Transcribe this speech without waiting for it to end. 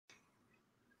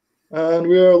And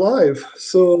we are live.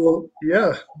 So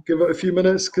yeah, give it a few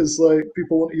minutes because like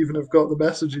people won't even have got the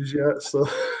messages yet. So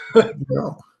Yeah.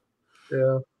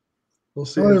 yeah, we'll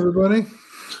see. Hi, everybody.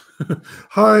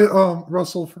 Hi,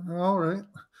 Russell for now, right?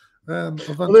 And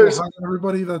Well, eventual there's hi to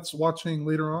everybody that's watching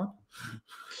later on.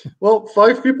 well,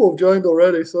 5 people have joined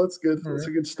already, so that's good. All That's a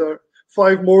right. good start.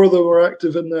 5 more of them were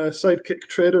active in Sidekick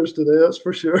Traders today. That's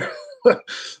for sure,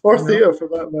 or Yeah. Thea for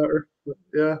that matter. But,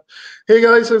 yeah. Hey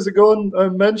guys, how's it going?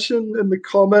 Mention in the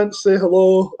comments, say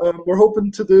hello. We're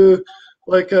hoping to do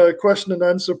like a question and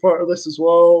answer part of this as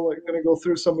well. Like, going to go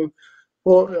through some of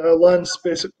what Lance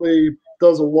basically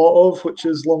does a lot of, which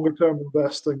is longer term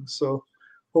investing. So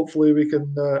hopefully we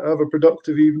can have a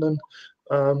productive evening.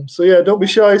 So yeah, don't be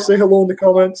shy. Say hello in the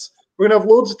comments. We're gonna have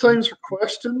loads of times for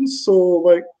questions. So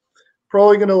like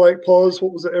probably gonna like pause.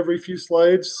 What was it? Every few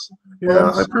slides, Yeah,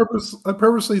 I Lance. purpose I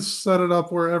purposely set it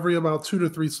up where every about 2 to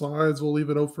 3 slides we'll leave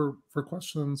it open for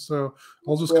questions. So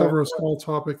I'll just Right. cover a small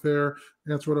topic there,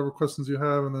 answer whatever questions you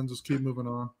have, and then just keep moving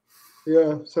on.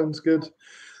 Yeah, sounds good.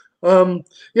 Um,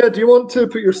 yeah. Do you want to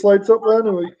put your slides up then,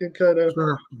 and we can kind of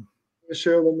Sure.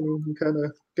 share them and we can kind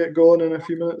of get going in a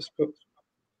few minutes?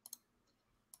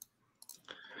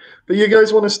 But you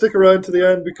guys want to stick around to the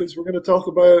end because we're going to talk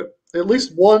about at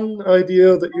least one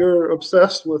idea that you're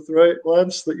obsessed with, right,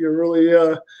 Lance? That you're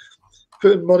really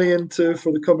putting money into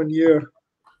for the coming year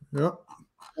Yeah.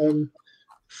 um,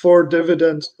 for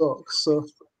dividend stocks. So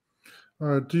All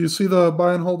right. Do you see the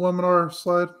buy and hold webinar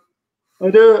slide? I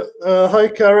do. Hi,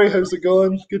 Carrie. How's it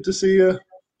going? Good to see you.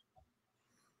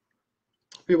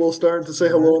 People starting to say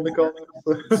All right. hello in the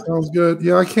comments. Sounds good.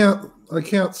 Yeah, I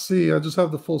can't see. I just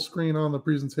have the full screen on the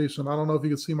presentation. I don't know if you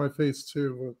can see my face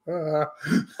too.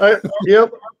 But,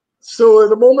 Yep. So at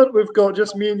the moment we've got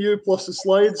just me and you plus the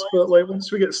slides, but like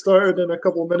once we get started in a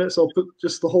couple of minutes, I'll put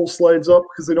just the whole slides up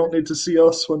because they don't need to see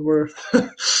us when we're got the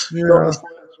yeah, slides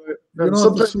right. you And don't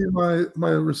have to sometimes see my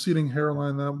receding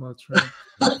hairline that much,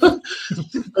 right?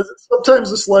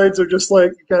 sometimes the slides are just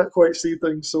like you can't quite see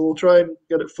things, so we'll try and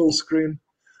get it full screen.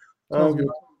 Sounds Um, good.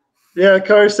 yeah,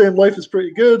 Kari's saying life is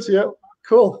pretty good. Yeah,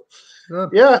 cool. Good.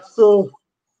 Yeah, so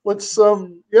let's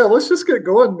just get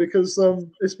going because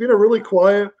it's been a really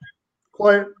quiet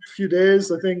few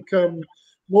days. I think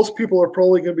most people are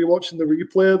probably going to be watching the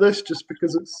replay of this just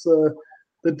because it's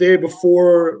the day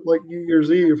before like New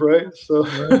Year's Eve, right? So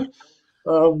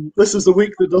Right. this is the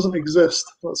week that doesn't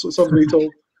exist. That's what somebody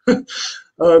told.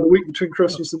 The week between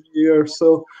Christmas and New Year.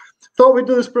 So thought we'd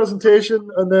do this presentation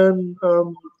and then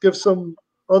give some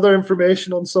other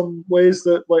information on some ways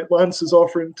that like Lance is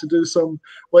offering to do some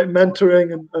like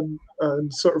mentoring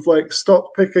and sort of like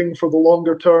stock picking for the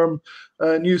longer term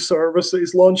new service that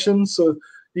he's launching. So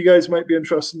you guys might be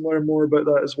interested in learn more about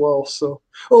that as well. So,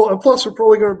 oh, and plus we're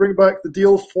probably going to bring back the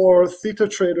deal for theta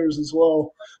traders as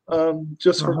well,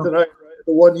 just for Uh-huh. tonight, right?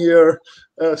 The 1 year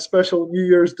special New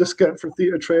Year's discount for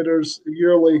theta traders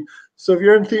yearly. So if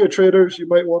you're in theta traders, you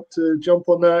might want to jump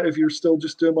on that if you're still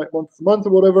just doing like month to month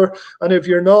or whatever. And if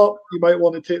you're not, you might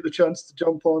want to take the chance to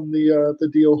jump on the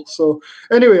deal. So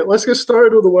anyway, let's get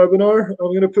started with the webinar. I'm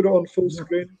going to put it on full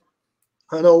screen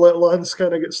and I'll let Lance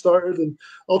kind of get started, and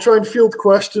I'll try and field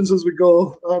questions as we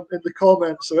go in the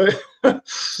comments, right?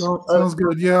 So, sounds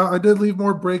good. Yeah, I did leave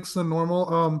more breaks than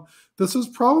normal. This is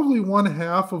probably one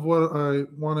half of what I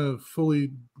want to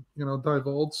fully,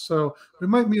 divulge. So we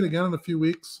might meet again in a few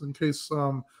weeks in case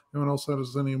anyone else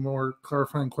has any more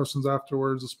clarifying questions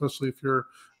afterwards, especially if you're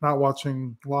not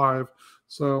watching live.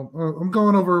 So I'm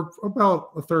going over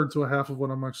about a third to a half of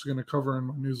what I'm actually going to cover in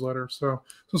my newsletter. So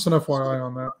just an FYI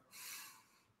on that.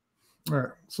 All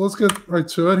right, so let's get right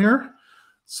to it here.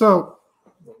 So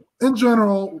in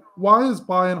general, why is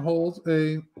buy and hold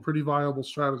a pretty viable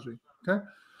strategy? Okay.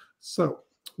 So,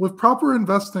 with proper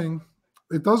investing,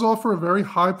 it does offer a very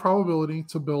high probability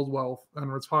to build wealth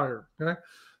and retire. Okay.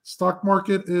 Stock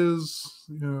market is,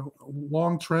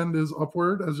 long trend is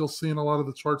upward, as you'll see in a lot of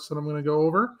the charts that I'm going to go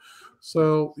over.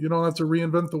 So, you don't have to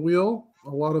reinvent the wheel. A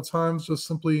lot of times, just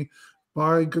simply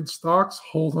buy good stocks,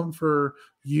 hold them for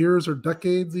years or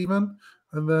decades, even,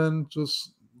 and then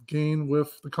just gain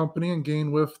with the company and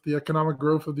gain with the economic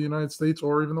growth of the United States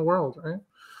or even the world, right?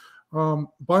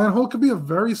 Buy and hold could be a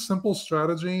very simple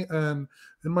strategy. And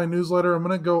in my newsletter, I'm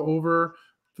going to go over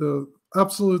the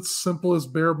absolute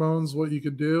simplest bare bones what you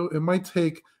could do. It might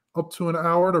take up to an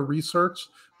hour to research,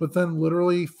 but then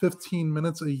literally 15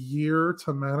 minutes a year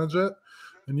to manage it.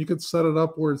 And you could set it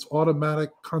up where it's automatic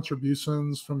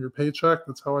contributions from your paycheck.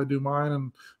 That's how I do mine.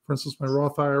 And for instance, my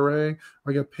Roth IRA,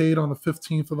 I get paid on the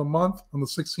 15th of the month. On the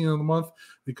 16th of the month,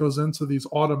 it goes into these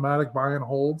automatic buy and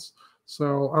holds.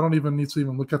 So I don't even need to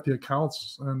even look at the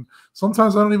accounts. And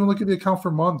sometimes I don't even look at the account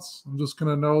for months. I'm just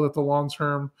going to know that the long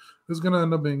term is going to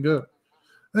end up being good.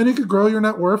 And you could grow your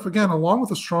net worth, again, along with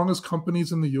the strongest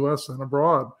companies in the US and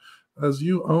abroad. As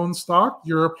you own stock,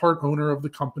 you're a part owner of the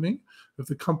company. If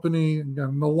the company, again,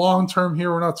 in the long term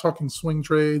here, we're not talking swing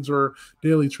trades or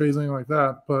daily trades, anything like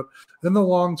that. But in the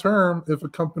long term, if a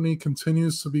company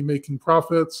continues to be making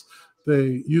profits,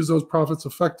 they use those profits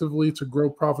effectively to grow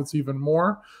profits even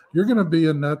more, you're going to be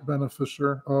a net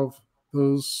beneficiary of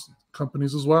those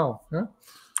companies as well. Yeah.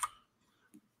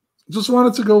 Just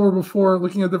wanted to go over, before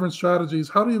looking at different strategies,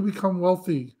 how do you become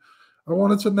wealthy? I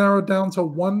wanted to narrow it down to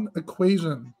one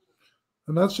equation,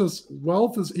 and that's just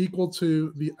wealth is equal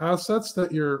to the assets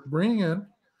that you're bringing in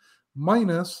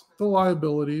minus the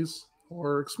liabilities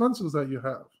or expenses that you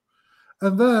have.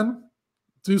 And then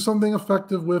do something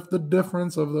effective with the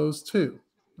difference of those two,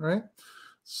 right?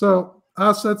 So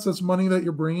assets, that's money that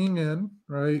you're bringing in,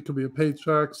 right? It could be a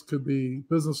paychecks, could be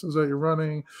businesses that you're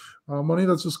running, money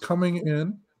that's just coming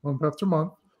in month after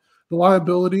month. The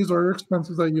liabilities are your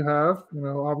expenses that you have.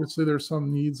 Obviously there's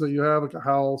some needs that you have, like a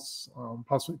house,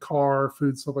 possibly car,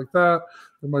 food, stuff like that.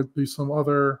 There might be some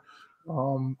other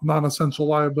non-essential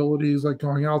liabilities, like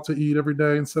going out to eat every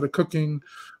day instead of cooking.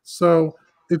 So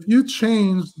if you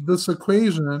change this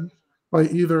equation by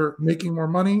either making more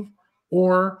money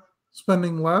or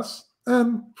spending less,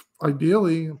 and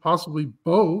ideally, possibly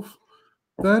both,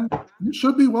 then you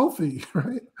should be wealthy,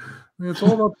 right? I mean, it's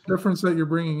all about the difference that you're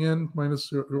bringing in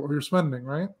minus your spending,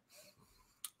 right?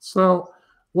 So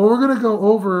what we're going to go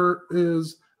over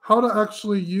is how to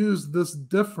actually use this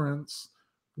difference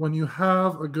when you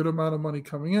have a good amount of money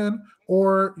coming in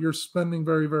or you're spending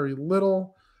very, very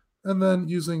little, and then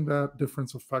using that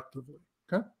difference effectively,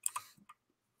 okay?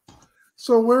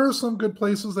 So where are some good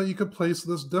places that you could place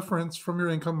this difference from your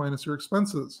income minus your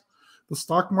expenses? The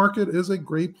stock market is a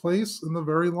great place in the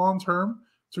very long term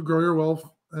to grow your wealth,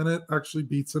 and it actually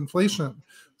beats inflation.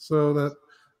 So that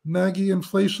naggy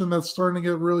inflation that's starting to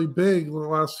get really big the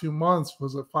last few months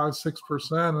was at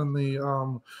 5-6% in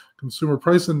the consumer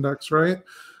price index, right?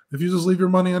 If you just leave your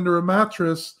money under a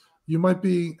mattress, you might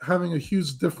be having a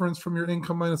huge difference from your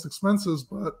income minus expenses,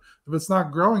 but if it's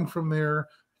not growing from there,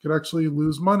 you could actually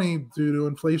lose money due to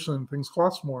inflation. Things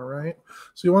cost more, right?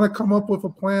 So you want to come up with a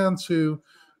plan to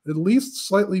at least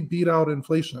slightly beat out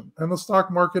inflation. And the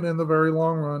stock market in the very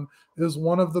long run is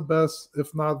one of the best,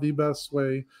 if not the best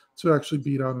way to actually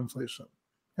beat out inflation.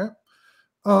 Okay.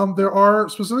 There are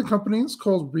specific companies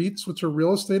called REITs, which are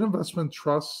real estate investment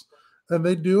trusts, and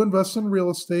they do invest in real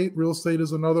estate. Real estate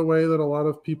is another way that a lot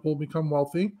of people become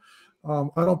wealthy. I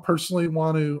don't personally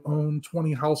want to own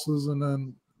 20 houses and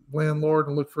then landlord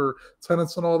and look for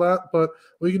tenants and all that, but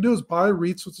what you can do is buy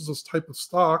REITs, which is this type of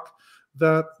stock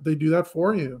that they do that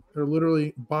for you. They're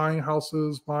literally buying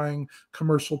houses, buying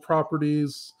commercial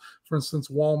properties. For instance,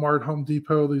 Walmart, Home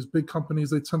Depot, these big companies,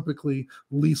 they typically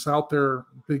lease out their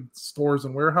big stores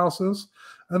and warehouses.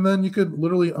 And then you could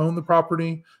literally own the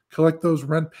property, collect those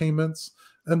rent payments,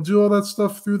 and do all that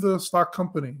stuff through the stock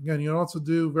company. Again, you don't have to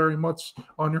do very much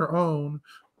on your own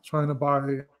trying to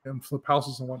buy and flip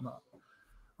houses and whatnot.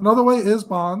 Another way is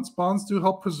bonds. Bonds do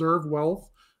help preserve wealth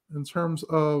in terms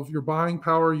of your buying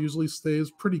power usually stays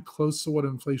pretty close to what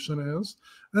inflation is.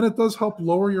 And it does help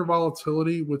lower your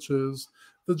volatility, which is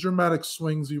the dramatic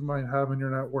swings you might have in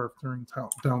your net worth during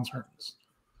downturns.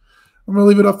 I'm going to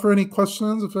leave it up for any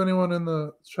questions. If anyone in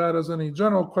the chat has any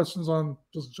general questions on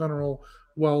just general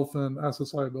wealth and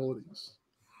assets liabilities.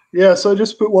 Yeah, so I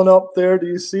just put one up there. Do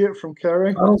you see it from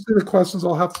Kerry? I don't see the questions.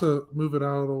 I'll have to move it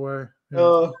out of the way.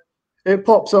 Yeah. It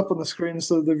pops up on the screen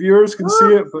so the viewers can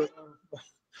see it, but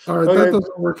all right, that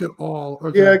doesn't work at all.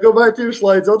 Okay. Yeah, go back to your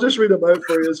slides. I'll just read them out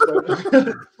for you.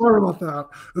 Sorry about that.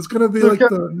 It's going to be like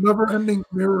the never-ending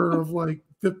mirror of like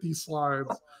 50 slides.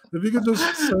 If you could just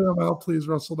say them out, please,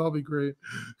 Russell, that'll be great.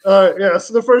 Yeah,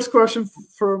 so the first question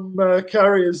from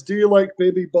Carrie is, do you like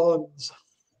baby bonds?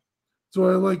 Do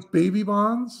I like baby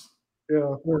bonds?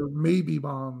 Yeah. Or maybe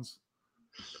bonds?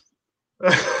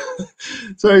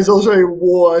 So he's also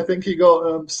whoa, I think he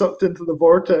got sucked into the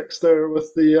vortex there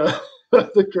with the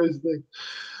the crazy thing.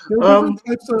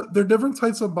 There are different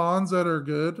types of bonds that are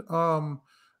good.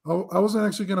 I wasn't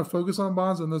actually going to focus on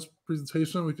bonds in this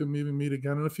presentation. We can maybe meet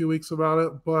again in a few weeks about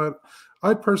it. But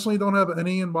I personally don't have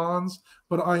any in bonds,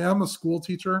 but I am a school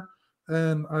teacher,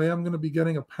 and I am going to be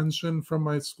getting a pension from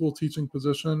my school teaching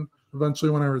position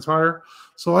eventually when I retire.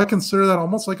 So I consider that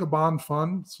almost like a bond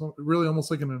fund. So really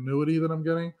almost like an annuity that I'm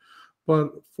getting.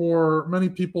 But for many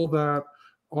people that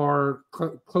are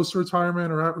close to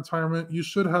retirement or at retirement, you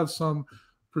should have some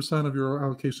percent of your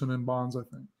allocation in bonds, I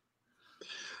think.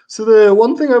 So the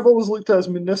one thing I've always looked at is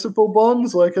municipal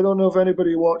bonds. Like, I don't know if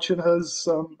anybody watching has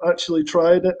actually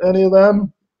tried any of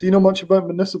them. Do you know much about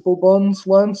municipal bonds,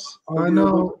 Lance? I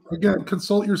know. Again,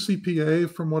 consult your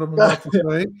CPA from what I'm about to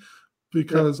say,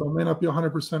 because I may not be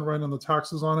 100% right on the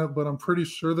taxes on it, but I'm pretty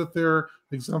sure that they're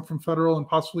exempt from federal and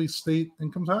possibly state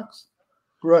income tax.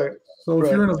 Right. So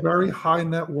if you're in a very high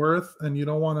net worth and you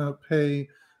don't want to pay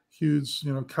huge,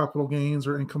 capital gains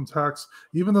or income tax,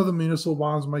 even though the municipal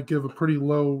bonds might give a pretty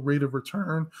low rate of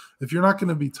return, if you're not going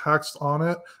to be taxed on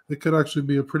it, it could actually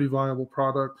be a pretty viable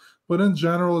product. But in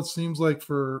general, it seems like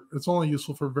it's only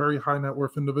useful for very high net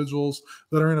worth individuals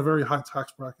that are in a very high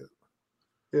tax bracket.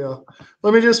 Yeah.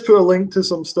 Let me just put a link to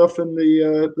some stuff in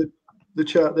the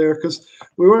chat there, because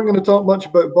we weren't going to talk much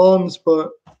about bonds,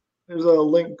 but there's a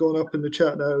link going up in the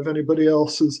chat now if anybody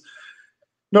else is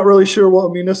not really sure what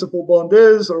a municipal bond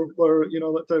is or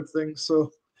that type of thing. So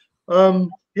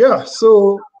yeah,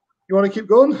 so you want to keep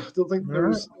going? Don't think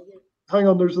there's hang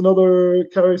on, there's another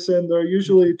Carrie saying they're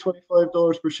usually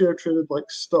 $25 per share traded like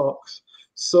stocks.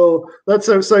 So that's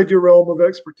outside your realm of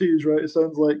expertise, right? It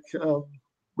sounds like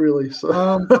really.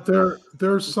 So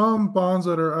there's some bonds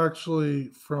that are actually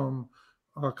from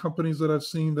companies that I've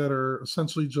seen that are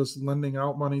essentially just lending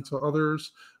out money to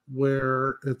others,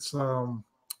 where it's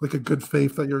like a good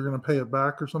faith that you're going to pay it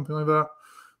back or something like that.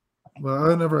 Well,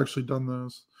 I've never actually done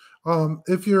those.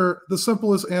 The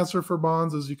simplest answer for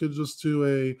bonds is you could just do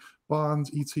a bonds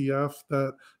ETF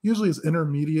that usually is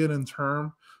intermediate in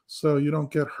term, so you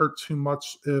don't get hurt too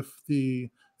much if the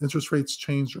interest rates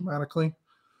change dramatically.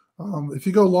 If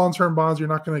you go long-term bonds, you're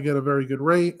not going to get a very good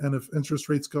rate, and if interest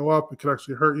rates go up, it could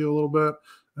actually hurt you a little bit.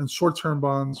 And short-term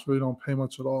bonds really don't pay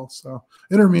much at all. So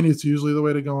intermediate is usually the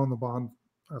way to go on the bond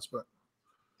aspect.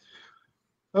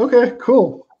 Okay,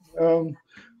 cool.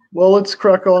 Well, let's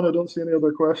crack on. I don't see any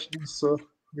other questions. So,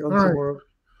 all right.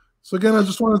 So again, I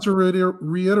just wanted to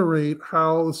reiterate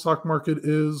how the stock market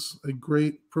is a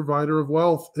great provider of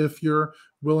wealth if you're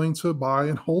willing to buy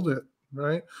and hold it,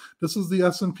 right? This is the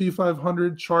S&P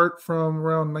 500 chart from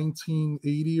around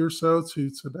 1980 or so to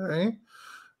today.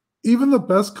 Even the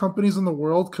best companies in the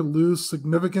world could lose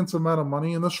significant amount of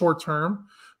money in the short term.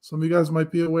 Some of you guys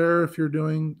might be aware, if you're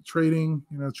doing trading,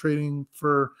 trading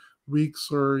for weeks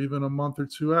or even a month or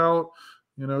two out,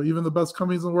 even the best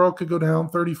companies in the world could go down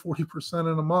 30,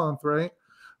 40% in a month, right?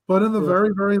 But in the very,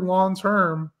 very long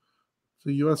term,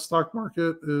 the U.S. stock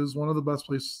market is one of the best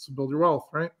places to build your wealth,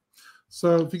 right?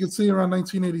 So if you can see, around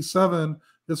 1987,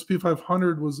 the S&P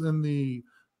 500 was in the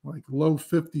low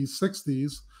 50s,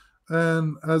 60s.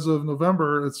 And as of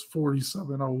November, it's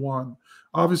 4701.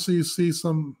 Obviously, you see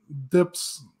some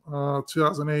dips,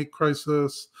 2008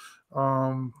 crisis,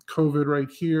 COVID right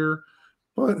here.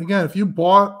 But again, if you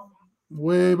bought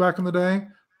way back in the day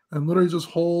and literally just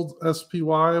hold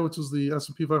SPY, which is the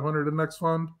S&P 500 index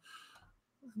fund,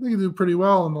 I think you do pretty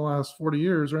well in the last 40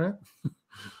 years, right?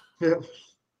 Yeah.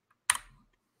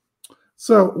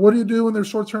 So what do you do when there's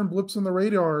short-term blips in the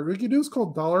radar? What you do is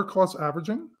called dollar cost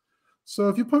averaging. So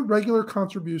if you put regular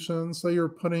contributions, say you're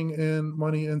putting in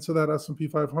money into that S&P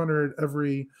 500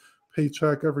 every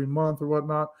paycheck, every month or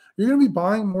whatnot, you're going to be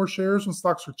buying more shares when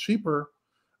stocks are cheaper.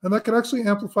 And that could actually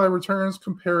amplify returns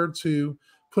compared to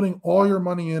putting all your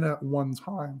money in at one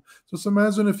time. Just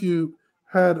imagine if you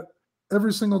had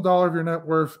every single dollar of your net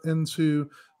worth into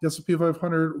the S&P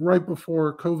 500 right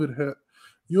before COVID hit.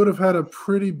 You would have had a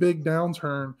pretty big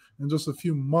downturn in just a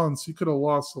few months. You could have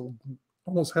lost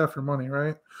almost half your money,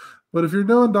 right? But if you're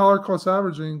doing dollar cost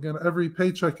averaging and every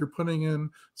paycheck you're putting in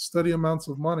steady amounts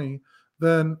of money,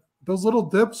 then those little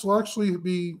dips will actually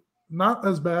be not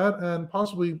as bad and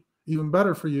possibly even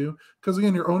better for you, because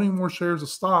again, you're owning more shares of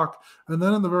stock, and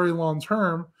then in the very long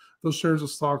term, those shares of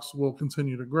stocks will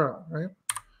continue to grow, right?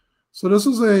 So this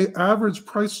is a average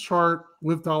price chart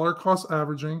with dollar cost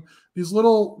averaging. These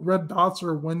little red dots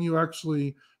are when you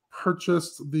actually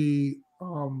purchased the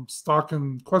stock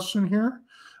in question here.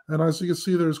 And as you can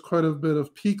see, there's quite a bit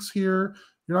of peaks here.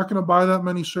 You're not going to buy that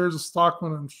many shares of stock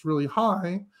when it's really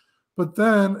high. But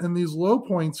then in these low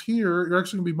points here, you're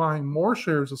actually going to be buying more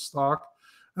shares of stock.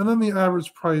 And then the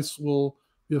average price will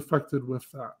be affected with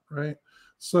that, right?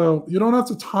 So you don't have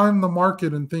to time the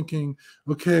market and thinking,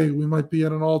 okay, we might be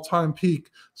at an all-time peak,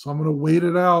 so I'm going to wait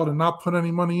it out and not put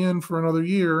any money in for another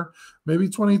year. Maybe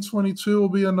 2022 will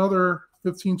be another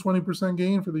 15, 20%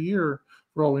 gain for the year,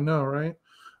 for all we know, right?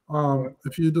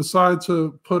 If you decide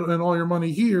to put in all your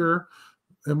money here,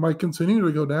 it might continue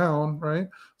to go down, right?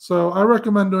 So I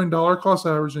recommend doing dollar cost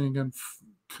averaging and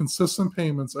consistent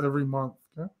payments every month.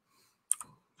 Okay.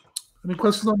 Any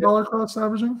questions on dollar cost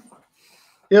averaging?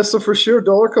 Yeah, so for sure,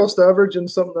 dollar cost averaging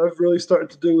is something I've really started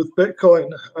to do with Bitcoin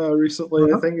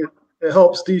recently. I think it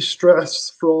helps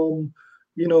de-stress from,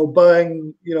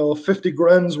 buying, 50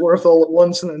 grand's worth all at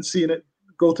once and then seeing it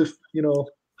go to,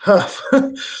 half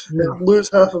and lose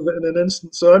half of it in an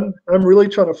instant. So I'm really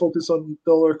trying to focus on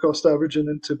dollar cost averaging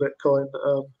into Bitcoin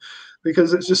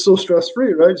because it's just so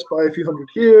stress-free, right? Just buy a few hundred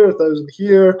here, 1,000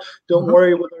 here. Don't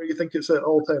worry whether you think it's at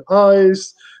all-time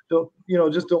highs.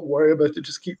 Just don't worry about it.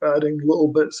 Just keep adding little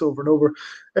bits over and over.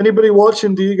 Anybody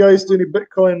watching, do you guys do any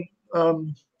Bitcoin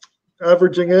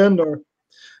averaging in? Or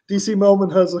DC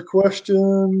Melman has a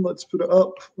question. Let's put it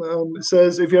up. It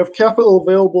says, if you have capital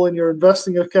available in your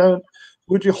investing account,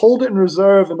 would you hold it in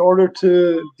reserve in order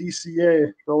to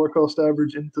DCA, dollar cost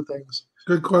average, into things?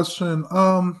 Good question.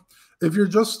 If you're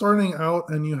just starting out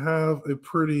and you have a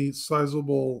pretty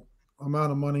sizable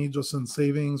amount of money just in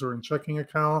savings or in checking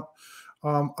account,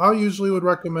 I usually would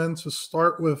recommend to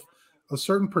start with a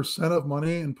certain percent of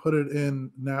money and put it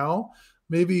in now,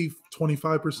 maybe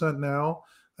 25% now,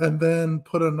 and then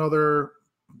put another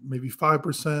maybe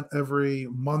 5% every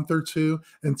month or two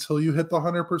until you hit the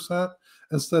 100%,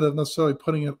 instead of necessarily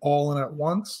putting it all in at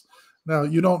once. Now,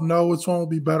 you don't know which one will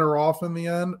be better off in the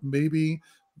end. Maybe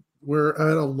we're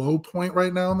at a low point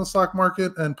right now in the stock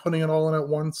market and putting it all in at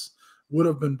once would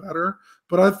have been better.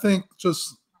 But I think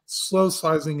just slow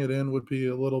sizing it in would be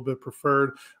a little bit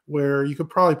preferred, where you could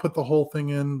probably put the whole thing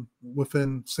in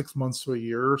within 6 months to a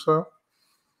year or so.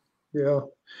 Yeah.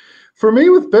 For me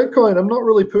with Bitcoin, I'm not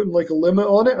really putting like a limit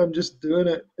on it. I'm just doing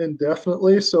it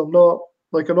indefinitely. So I'm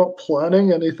not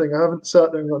planning anything. I haven't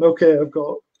sat there and gone, okay, I've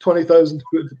got 20,000 to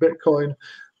put into Bitcoin.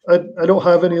 I don't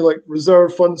have any like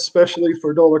reserve funds specially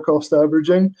for dollar cost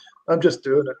averaging. I'm just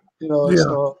doing it. It's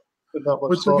not putting that much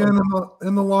Which thought again, into it.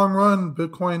 in the long run,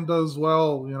 Bitcoin does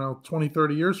well, 20,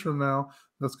 30 years from now.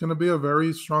 That's going to be a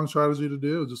very strong strategy to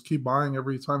do. Just keep buying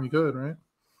every time you could, right?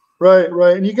 Right,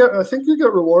 right. And I think you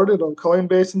get rewarded on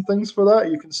Coinbase and things for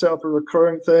that. You can set up a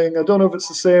recurring thing. I don't know if it's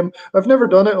the same. I've never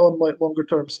done it on like longer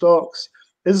term stocks.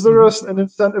 Is there an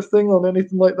incentive thing on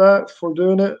anything like that for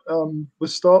doing it with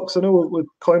stocks? I know with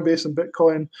Coinbase and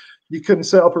Bitcoin, you can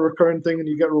set up a recurring thing and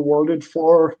you get rewarded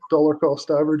for dollar cost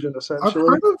averaging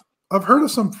essentially. I've heard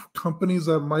of some companies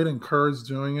that might encourage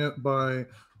doing it by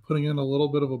putting in a little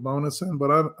bit of a bonus in,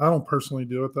 but I don't personally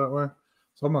do it that way.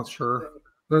 So I'm not sure.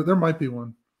 There might be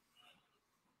one.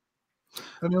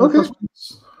 Any other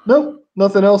questions? Nope,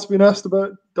 nothing else being asked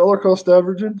about dollar cost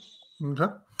averaging.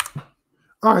 Okay.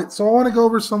 All right, so I want to go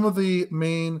over some of the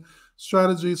main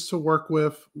strategies to work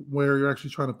with where you're actually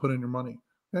trying to put in your money.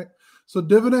 Okay. So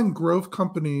dividend growth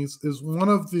companies is one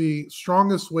of the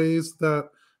strongest ways that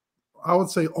I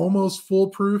would say almost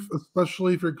foolproof,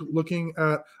 especially if you're looking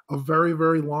at a very,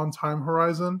 very long time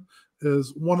horizon,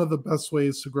 is one of the best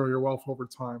ways to grow your wealth over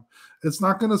time. It's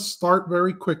not going to start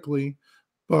very quickly,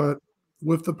 but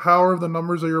with the power of the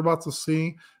numbers that you're about to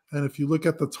see, and if you look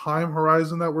at the time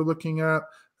horizon that we're looking at,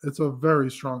 it's a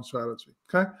very strong strategy.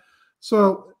 Okay.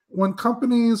 So when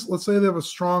companies, let's say they have a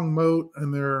strong moat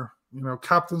and they're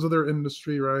captains of their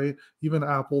industry, right? Even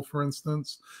Apple, for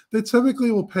instance, they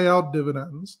typically will pay out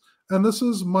dividends. And this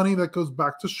is money that goes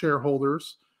back to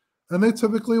shareholders. And they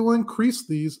typically will increase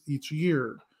these each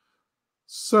year.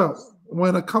 So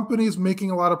when a company is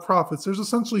making a lot of profits, there's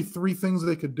essentially three things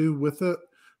they could do with it.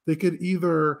 They could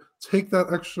either take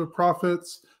that extra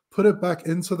profits, put it back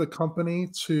into the company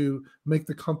to make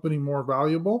the company more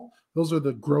valuable. Those are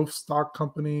the growth stock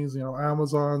companies,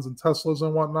 Amazons and Teslas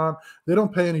and whatnot. They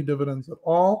don't pay any dividends at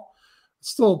all. It's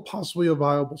still possibly a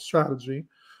viable strategy.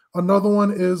 Another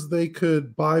one is they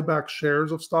could buy back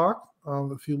shares of stock.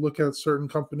 If you look at certain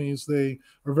companies, they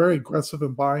are very aggressive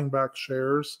in buying back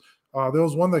shares. There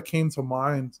was one that came to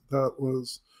mind that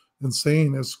was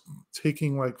insane, is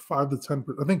taking like 5 to 10%.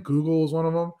 I think Google is one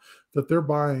of them, that they're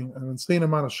buying an insane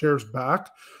amount of shares back.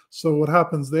 So what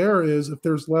happens there is if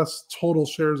there's less total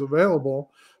shares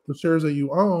available, the shares that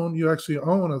you own, you actually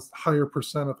own a higher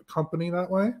percent of the company that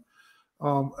way.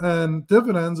 And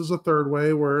dividends is a third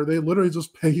way where they literally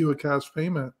just pay you a cash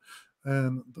payment,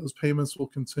 and those payments will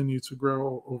continue to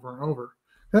grow over and over.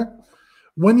 Okay.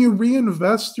 When you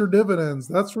reinvest your dividends,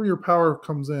 that's where your power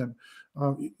comes in.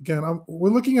 Again, we're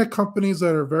looking at companies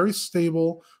that are very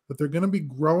stable, that they're going to be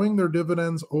growing their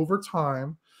dividends over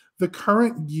time. The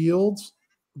current yields,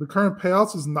 the current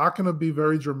payouts is not going to be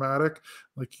very dramatic.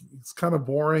 Like, it's kind of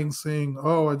boring saying,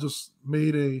 oh, I just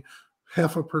made a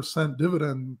 0.5%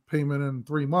 dividend payment in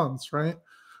 3 months, right?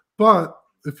 But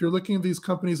if you're looking at these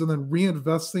companies and then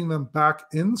reinvesting them back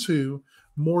into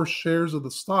more shares of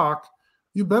the stock,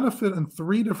 you benefit in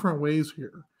 3 different ways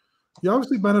here. You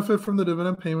obviously benefit from the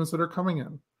dividend payments that are coming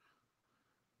in.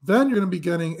 then you're going to be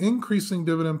getting increasing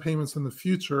dividend payments in the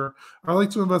future. I like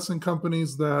to invest in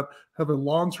companies that have a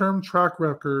long-term track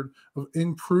record of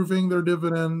improving their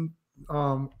dividend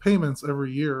payments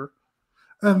every year.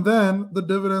 And then the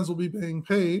dividends will be being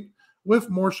paid with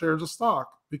more shares of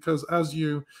stock, because as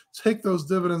you take those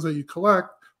dividends that you collect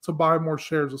to buy more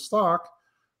shares of stock,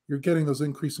 you're getting those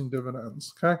increasing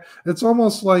dividends. Okay. It's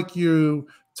almost like you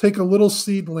take a little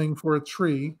seedling for a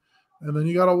tree, and then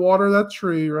you got to water that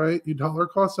tree, right? You dollar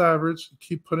cost average, you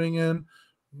keep putting in,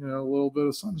 a little bit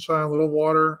of sunshine, a little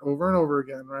water over and over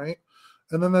again, right?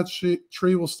 And then that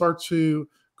tree will start to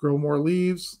grow more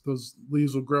leaves. Those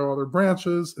leaves will grow other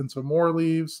branches into more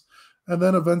leaves. And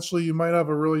then eventually you might have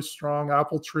a really strong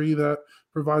apple tree that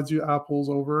provides you apples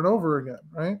over and over again,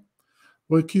 right?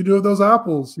 What can you do with those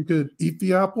apples? You could eat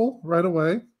the apple right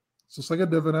away. It's just like a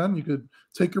dividend. You could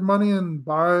take your money and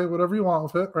buy whatever you want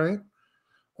with it, right?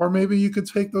 Or maybe you could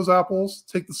take those apples,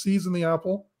 take the seeds in the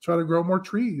apple, try to grow more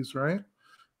trees, right?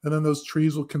 And then those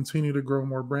trees will continue to grow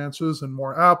more branches and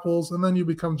more apples, and then you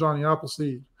become Johnny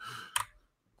Appleseed.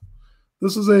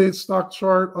 This is a stock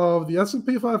chart of the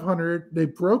S&P 500. They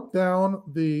broke down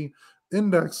the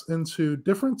index into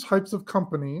different types of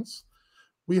companies.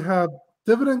 We have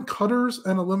dividend cutters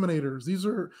and eliminators. These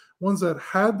are ones that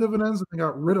had dividends and they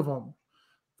got rid of them.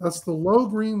 That's the low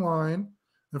green line.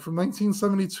 And from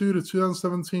 1972 to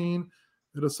 2017,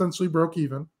 it essentially broke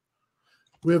even.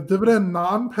 We have dividend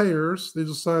non-payers. They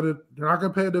decided they're not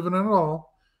going to pay a dividend at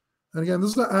all. And again,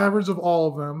 this is the average of all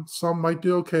of them. Some might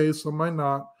do okay, some might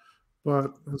not.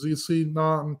 But as you see,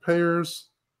 non-payers,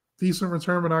 decent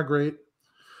return, but not great.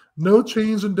 No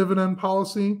change in dividend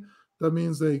policy. That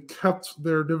means they kept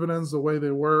their dividends the way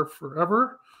they were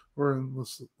forever, or in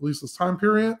at least this time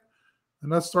period.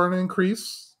 And that's starting to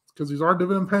increase because these are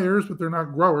dividend payers, but they're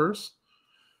not growers.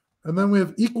 And then we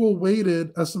have equal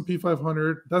weighted S&P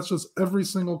 500. That's just every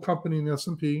single company in the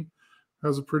S&P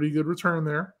has a pretty good return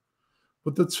there.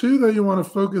 But the two that you want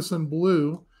to focus in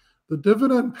blue, the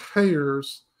dividend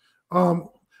payers,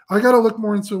 I got to look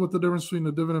more into what the difference between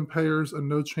the dividend payers and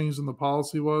no change in the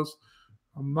policy was.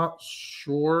 I'm not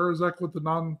sure exactly what the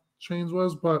non-change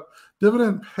was, but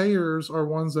dividend payers are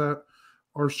ones that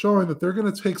are showing that they're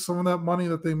going to take some of that money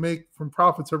that they make from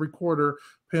profits every quarter,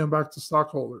 pay them back to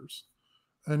stockholders.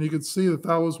 And you can see that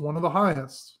that was one of the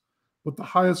highest. But the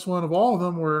highest one of all of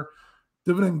them were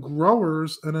dividend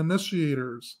growers and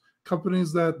initiators.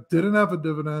 Companies that didn't have a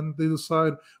dividend, they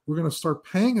decide we're going to start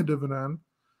paying a dividend.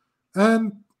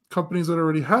 And companies that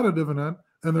already had a dividend,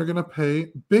 and they're going to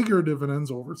pay bigger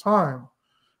dividends over time.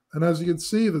 And as you can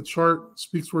see, the chart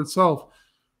speaks for itself.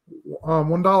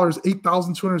 $1 is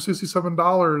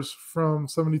 $8,267 from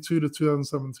 72 to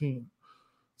 2017.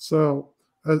 So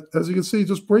as you can see,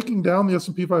 just breaking down the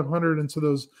S&P 500 into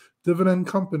those dividend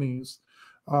companies,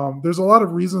 there's a lot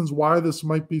of reasons why this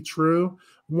might be true.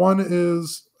 One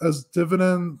is as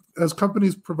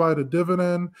companies provide a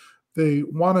dividend, they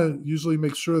want to usually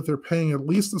make sure that they're paying at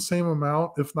least the same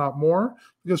amount, if not more,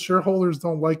 because shareholders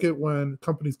don't like it when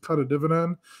companies cut a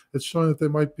dividend. It's showing that there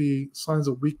might be signs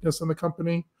of weakness in the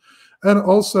company. And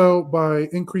also by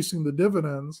increasing the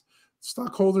dividends,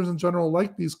 stockholders in general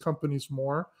like these companies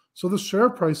more, so the share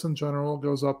price in general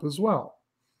goes up as well.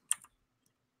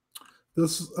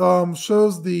 This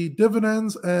shows the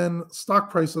dividends and stock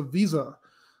price of Visa.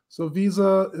 So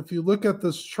Visa, if you look at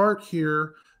this chart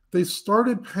here, they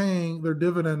started paying their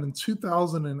dividend in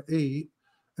 2008,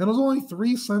 and it was only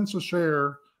 3 cents a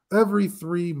share every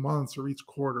 3 months or each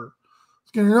quarter.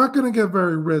 Again, you're not going to get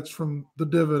very rich from the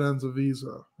dividends of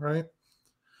Visa, right?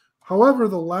 However,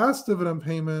 the last dividend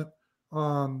payment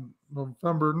on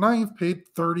November 9th paid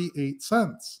 38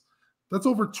 cents. That's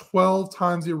over 12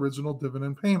 times the original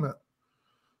dividend payment.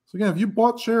 So again, if you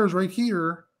bought shares right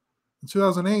here in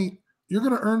 2008, you're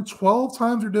going to earn 12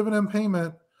 times your dividend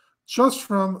payment just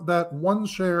from that one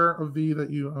share of V that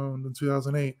you owned in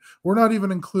 2008. We're not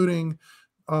even including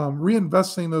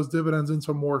reinvesting those dividends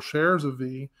into more shares of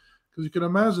V, because you can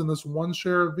imagine this one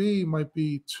share of V might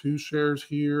be 2 shares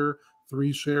here,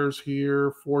 3 shares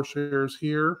here, 4 shares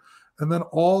here, and then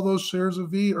all those shares of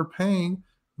V are paying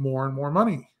more and more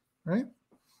money, right?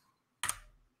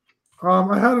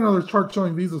 I had another chart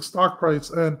showing Visa's stock price,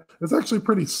 and it's actually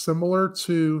pretty similar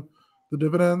to the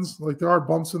dividends. Like there are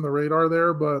bumps in the radar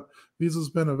there, but Visa's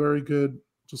been a very good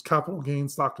just capital gain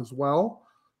stock as well.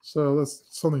 So that's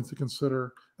something to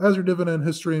consider. As your dividend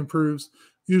history improves,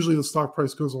 usually the stock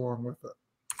price goes along with it.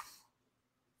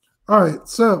 All right,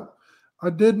 so I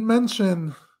did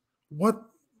mention what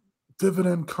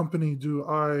dividend company do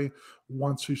I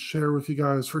want to share with you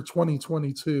guys for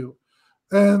 2022.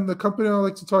 And the company I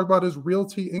like to talk about is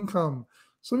Realty Income.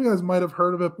 Some of you guys might have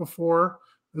heard of it before.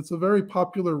 It's a very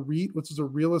popular REIT, which is a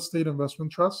real estate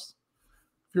investment trust.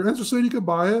 If you're interested, you can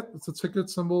buy it. It's a ticket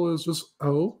symbol is just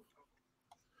O.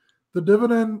 The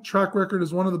dividend track record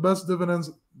is one of the best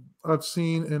dividends I've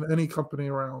seen in any company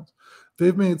around.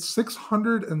 They've made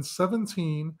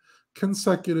 617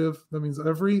 consecutive, that means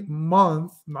every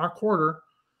month, not quarter,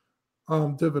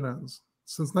 dividends.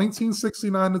 Since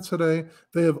 1969 to today,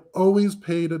 they have always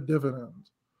paid a dividend.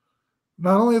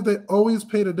 Not only have they always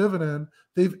paid a dividend,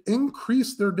 they've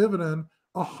increased their dividend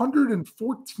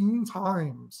 114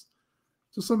 times.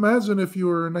 Just imagine if you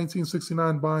were in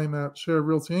 1969 buying that share of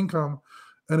Realty Income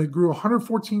and it grew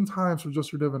 114 times for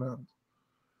just your dividend.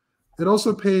 It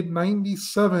also paid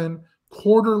 97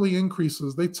 quarterly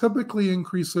increases. They typically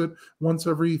increase it once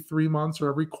every 3 months or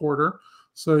every quarter.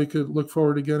 So you could look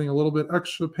forward to getting a little bit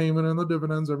extra payment in the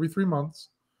dividends every 3 months.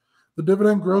 The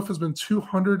dividend growth has been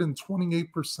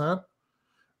 228%.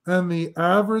 And the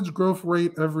average growth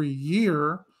rate every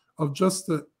year of just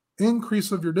the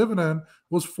increase of your dividend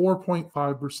was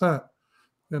 4.5%.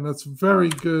 And that's very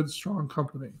good, strong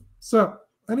company. So,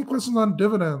 any questions on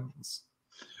dividends?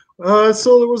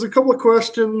 So there was a couple of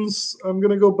questions. I'm going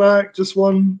to go back. Just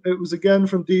one. It was again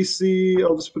from DC.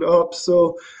 I'll just put it up.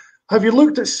 So, have you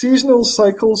looked at seasonal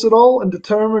cycles at all and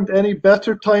determined any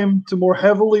better time to more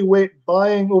heavily weight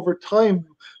buying over time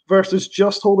versus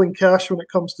just holding cash when it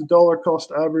comes to dollar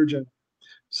cost averaging?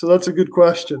 So that's a good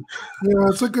question. Yeah,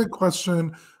 it's a good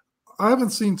question. I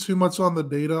haven't seen too much on the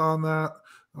data on that.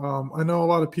 I know a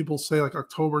lot of people say like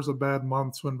October's a bad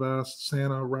month to invest.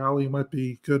 Santa rally might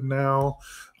be good now.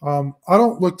 I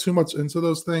don't look too much into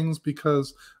those things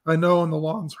because I know in the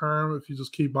long term, if you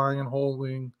just keep buying and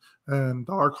holding and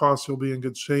dollar costs, you'll be in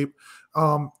good shape.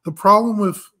 The problem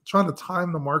with trying to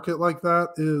time the market like that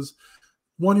is,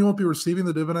 one, you won't be receiving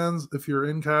the dividends if you're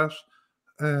in cash.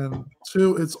 And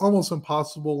two, it's almost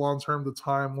impossible long-term to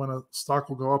time when a stock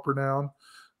will go up or down.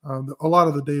 A lot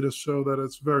of the data show that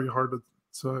it's very hard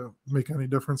to make any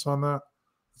difference on that.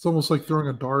 It's almost like throwing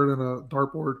a dart in a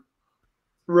dartboard.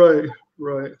 Right.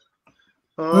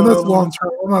 And that's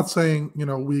long-term. I'm not saying,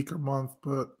 week or month,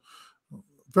 but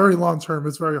very long-term,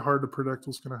 it's very hard to predict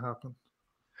what's going to happen.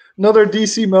 Another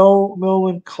DC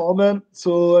Melvin comment.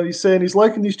 So he's saying he's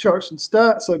liking these charts and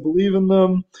stats. I believe in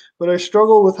them, but I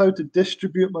struggle with how to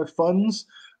distribute my funds.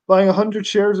 Buying 100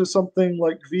 shares of something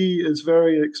like V is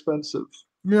very expensive.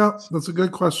 Yeah, that's a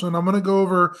good question. I'm going to go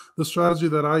over the strategy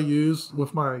that I use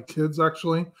with my kids,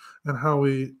 actually, and how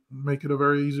we make it a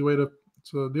very easy way to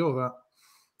deal with that.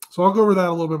 So I'll go over that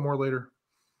a little bit more later.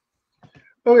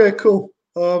 Okay, cool.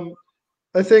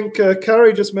 I think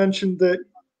Carrie just mentioned that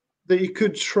you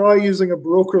could try using a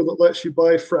broker that lets you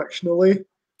buy fractionally.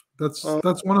 That's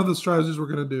one of the strategies we're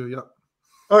going to do. Yep.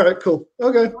 All right, cool.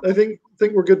 Okay, I think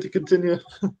we're good to continue.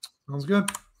 Sounds good.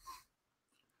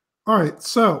 All right,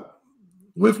 so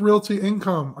with Realty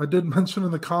Income, I did mention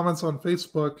in the comments on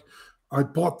Facebook, I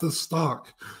bought this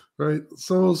stock, right?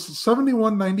 So it was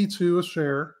 $71.92 a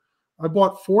share. I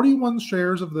bought 41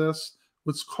 shares of this,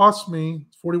 which cost me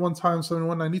 41 times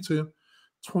 $71.92.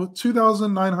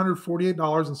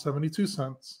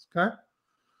 $2,948.72. Okay.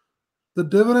 The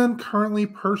dividend currently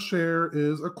per share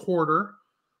is a quarter.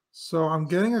 So I'm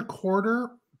getting a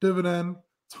quarter dividend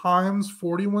times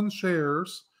 41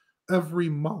 shares every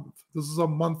month. This is a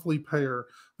monthly payer.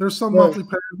 There's some monthly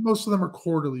payers. Most of them are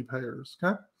quarterly payers.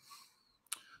 Okay.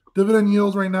 Dividend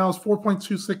yield right now is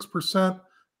 4.26%.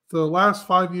 The last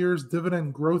 5 years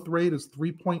dividend growth rate is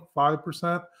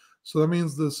 3.5%. So that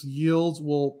means this yield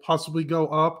will possibly go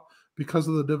up because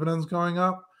of the dividends going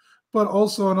up. But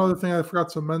also another thing I forgot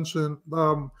to mention,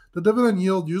 the dividend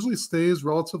yield usually stays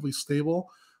relatively stable.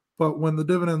 But when the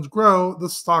dividends grow, the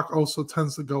stock also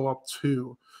tends to go up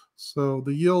too. So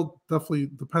the yield definitely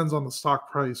depends on the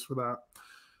stock price for that.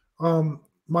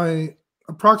 My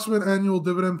approximate annual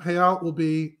dividend payout will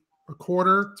be a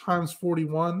quarter times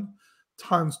 41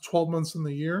 times 12 months in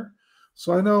the year.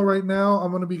 So I know right now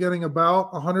I'm going to be getting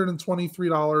about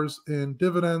 $123 in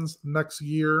dividends next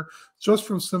year just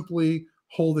from simply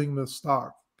holding this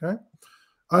stock. Okay.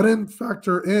 I didn't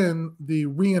factor in the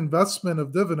reinvestment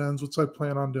of dividends, which I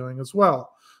plan on doing as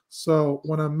well. So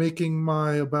when I'm making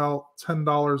my about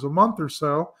 $10 a month or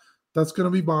so, that's going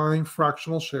to be buying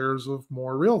fractional shares of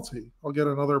more realty. I'll get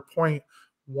another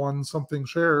 0.1 something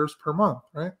shares per month,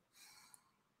 right?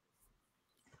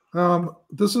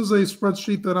 This is a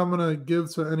spreadsheet that I'm going to give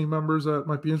to any members that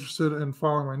might be interested in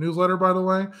following my newsletter, by the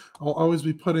way. I'll always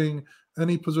be putting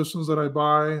any positions that I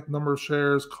buy, number of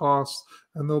shares, costs,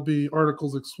 and there'll be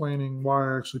articles explaining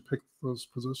why I actually picked those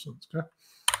positions, okay?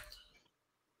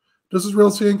 This is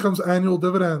Realty Income's annual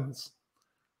dividends.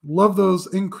 Love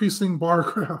those increasing bar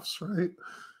graphs, right?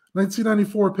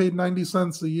 1994 paid 90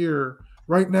 cents a year.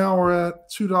 Right now we're at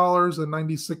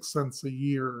 $2.96 a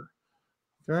year.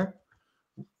 Okay.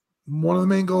 One of the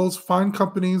main goals, find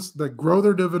companies that grow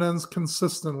their dividends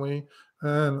consistently.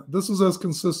 And this is as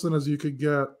consistent as you could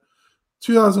get.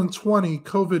 2020,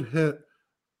 COVID hit.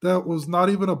 That was not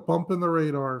even a bump in the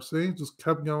radar. See, just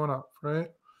kept going up, right?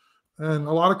 And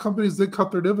a lot of companies did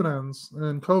cut their dividends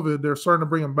in COVID. They're starting to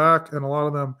bring them back, and a lot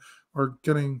of them are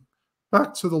getting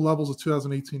back to the levels of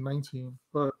 2018, 19.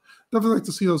 But definitely like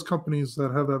to see those companies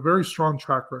that have that very strong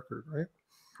track record, right?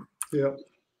 Yeah.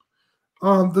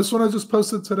 This one I just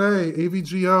posted today,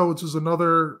 AVGO, which is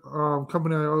another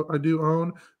company I do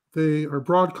own. They are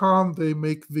Broadcom. They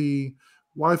make the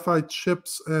Wi-Fi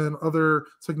chips and other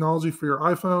technology for your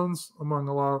iPhones, among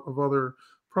a lot of other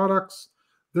products.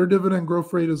 Their dividend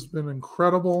growth rate has been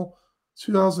incredible.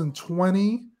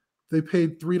 2020, they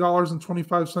paid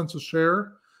 $3.25 a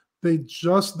share. They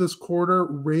just this quarter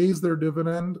raised their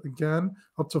dividend again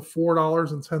up to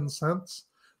 $4.10.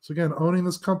 So again, owning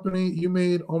this company, you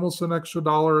made almost an extra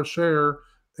 $1 a share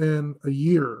in a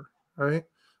year, right?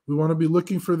 We want to be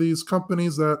looking for these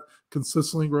companies that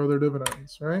consistently grow their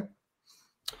dividends, right?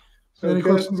 Any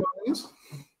questions on these?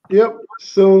 Yep.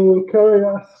 So Kerry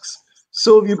asks,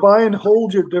 so if you buy and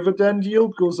hold, your dividend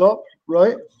yield goes up,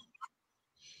 right?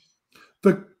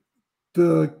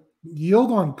 The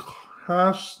yield on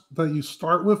cash that you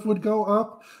start with would go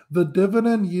up. The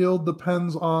dividend yield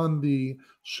depends on the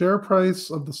share price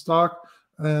of the stock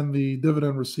and the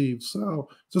dividend received. So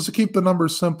just to keep the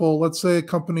numbers simple, let's say a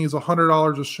company is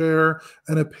 $100 a share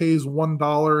and it pays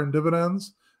 $1 in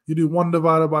dividends. You do 1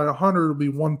 divided by 100, it'll be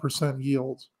 1%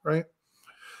 yield, right?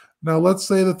 Now, let's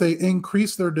say that they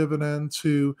increase their dividend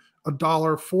to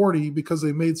 $1.40 because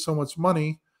they made so much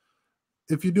money.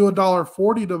 If you do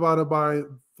 $1.40 divided by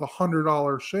the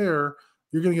 $100 share,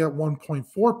 you're going to get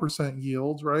 1.4%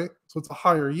 yield, right? So it's a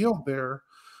higher yield there.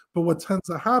 But what tends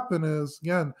to happen is,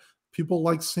 again, people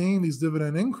like seeing these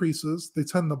dividend increases. They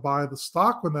tend to buy the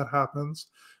stock when that happens.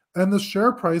 And the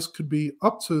share price could be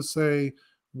up to, say,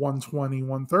 120,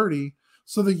 130.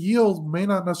 So the yield may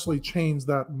not necessarily change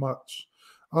that much.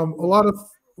 A lot of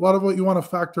what you want to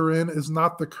factor in is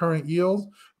not the current yield,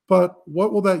 but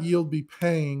what will that yield be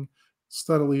paying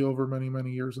steadily over many,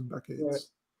 many years and decades.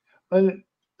 Right. And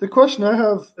the question I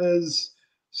have is,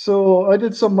 so I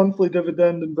did some monthly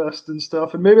dividend investing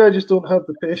stuff, and maybe I just don't have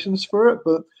the patience for it,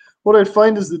 but what I'd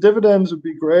find is the dividends would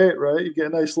be great, right? You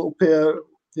get a nice little payout,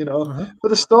 but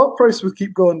the stock price would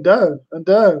keep going down and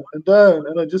down and down,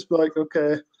 and I'd just be like,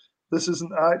 okay, this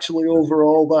isn't actually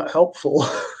overall that helpful.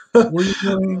 Were you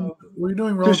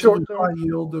doing relatively high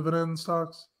yield dividend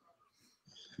stocks?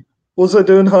 Was I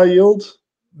doing high yield?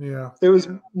 Yeah. It was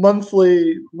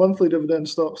monthly dividend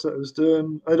stocks that I was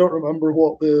doing. I don't remember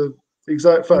what the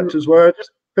exact factors were. I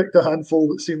just picked a handful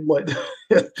that seemed like.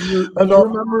 Do you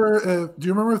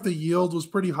remember if the yield was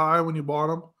pretty high when you bought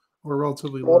them, or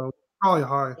relatively low? Probably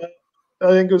high. I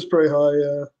think it was pretty high.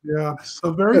 Yeah. Yeah.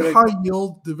 So very high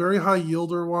yield, the very high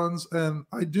yielder ones, and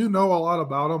I do know a lot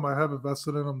about them. I have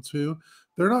invested in them too.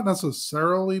 They're not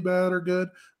necessarily bad or good,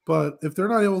 but if they're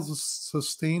not able to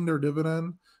sustain their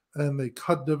dividend and they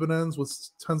cut dividends, which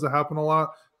tends to happen a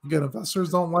lot. Again,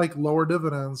 investors don't like lower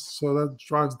dividends, so that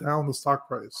drives down the stock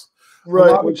price. Right.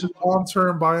 A lot of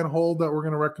long-term buy and hold that we're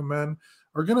going to recommend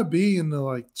are going to be in the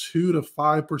like 2 to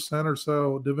 5% or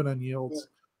so dividend yields.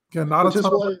 Again, not a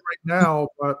ton right now,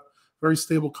 but very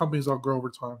stable companies that'll grow over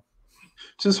time.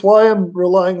 Just why I'm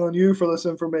relying on you for this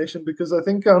information, because I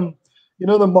think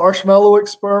the marshmallow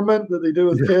experiment that they do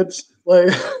with kids,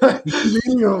 like I'm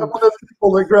one of the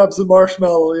people that grabs the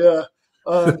marshmallow,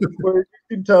 where you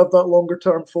seem to have that longer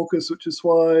term focus, which is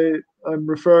why I'm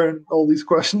referring all these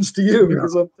questions to you,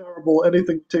 because I'm terrible.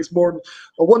 Anything that takes more than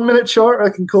a 1 minute chart I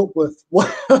can cope with.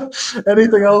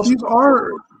 Anything else?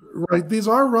 These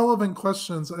are relevant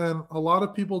questions, and a lot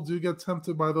of people do get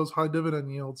tempted by those high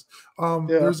dividend yields.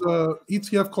 There's a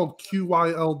ETF called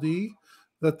QYLD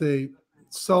that they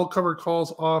sell covered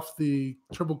calls off the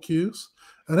triple Qs,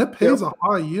 and it pays a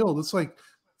high yield. It's like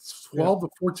 12 to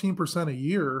 14% a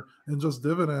year in just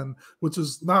dividend, which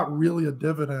is not really a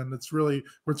dividend. It's really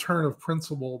return of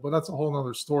principal, but that's a whole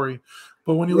nother story.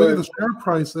 But when you look at the share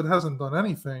price, it hasn't done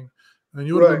anything, and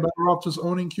you would have been better off just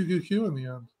owning QQQ in the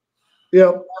end.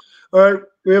 Yeah. All right.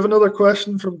 We have another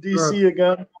question from DC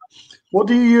again. What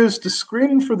do you use to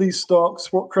screen for these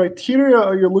stocks? What criteria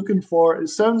are you looking for? It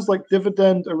sounds like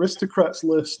dividend aristocrats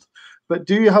list, but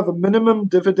do you have a minimum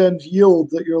dividend yield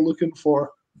that you're looking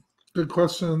for? Good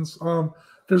questions.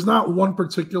 There's not one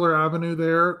particular avenue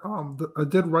there. I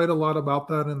did write a lot about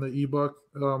that in the ebook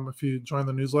if you join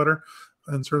the newsletter.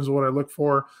 in terms of what I look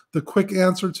for. The quick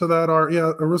answer to that are,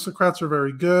 yeah, aristocrats are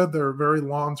very good. They're a very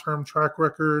long-term track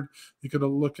record. You could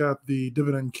look at the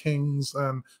dividend kings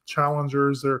and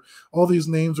challengers. All these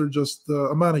names are just the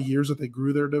amount of years that they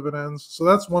grew their dividends. So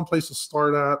that's one place to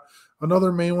start at.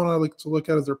 Another main one I like to look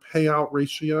at is their payout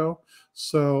ratio.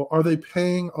 So are they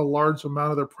paying a large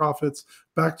amount of their profits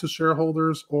back to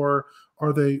shareholders, or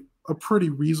are they a pretty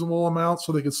reasonable amount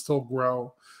so they could still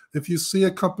grow? If you see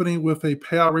a company with a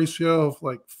payout ratio of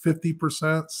like 50%,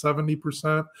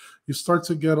 70%, you start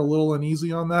to get a little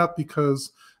uneasy on that,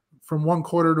 because from one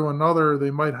quarter to another,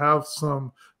 they might have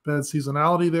some bad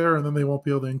seasonality there, and then they won't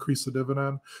be able to increase the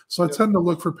dividend. So I tend to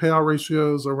look for payout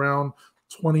ratios around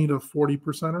 20 to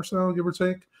 40% or so, give or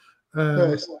take.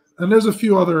 And there's a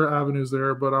few other avenues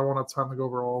there, but I won't have time to go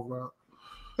over all of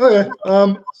that. Okay.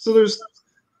 So there's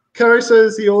Kerry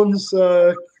says he owns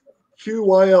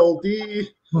QYLD.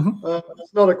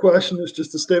 It's not a question, it's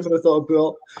just a statement I thought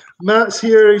about. Matt's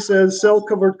here, he says sell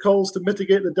covered calls to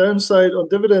mitigate the downside on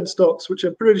dividend stocks, which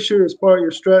I'm pretty sure is part of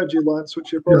your strategy, Lance,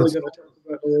 which you're probably going to talk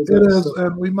about a little bit. It is,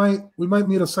 and we might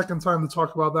need a second time to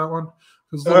talk about that one,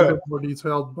 because it's a little bit more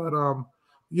detailed. But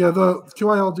yeah, the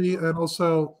QILD and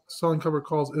also selling covered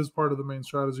calls is part of the main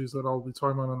strategies that I'll be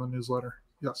talking about on the newsletter.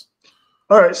 Yes.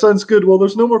 All right, sounds good. Well,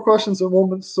 there's no more questions at the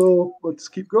moment, so let's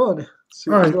keep going.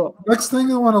 All right. Next thing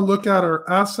I want to look at are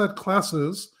asset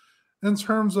classes in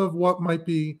terms of what might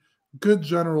be good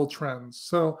general trends.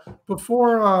 So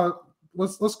before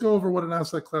let's go over what an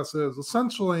asset class is.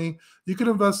 Essentially, you can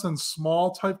invest in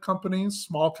small type companies,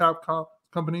 small cap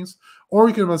companies, or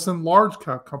you can invest in large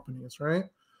cap companies, right?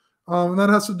 And that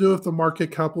has to do with the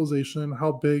market capitalization,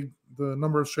 how big the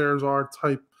number of shares are,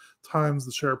 type times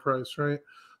the share price, right?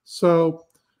 So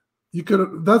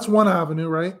that's one avenue,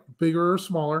 right? Bigger or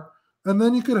smaller. And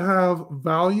then you could have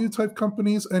value type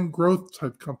companies and growth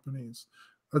type companies.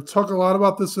 I talk a lot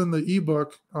about this in the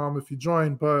ebook if you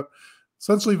join, but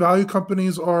essentially value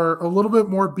companies are a little bit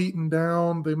more beaten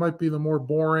down. They might be the more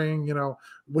boring,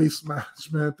 waste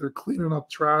management. They're cleaning up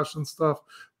trash and stuff,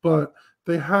 but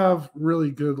they have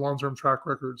really good long-term track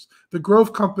records. The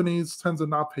growth companies tend to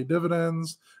not pay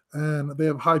dividends, and they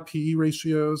have high PE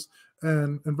ratios,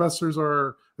 and investors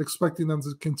are expecting them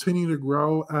to continue to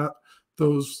grow at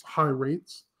those high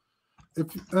rates.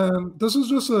 And this is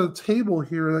just a table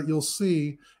here that you'll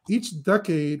see each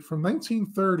decade from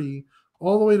 1930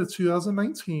 all the way to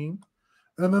 2019,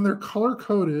 and then they're color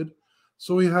coded.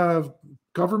 So we have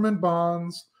government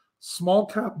bonds, small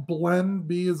cap blend.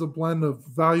 B is a blend of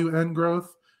value and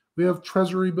growth. We have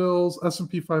treasury bills,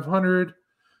 S&P 500.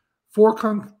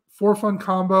 Four fund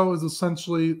combo is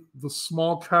essentially the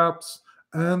small caps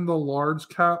and the large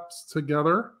caps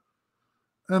together.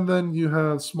 And then you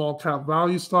have small cap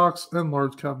value stocks and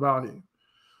large cap value.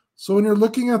 So when you're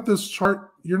looking at this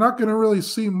chart, you're not going to really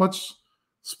see much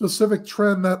specific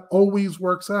trend that always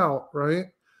works out, right?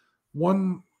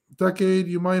 One decade,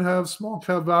 you might have small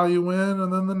cap value in,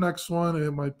 and then the next one,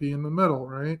 it might be in the middle,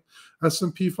 right?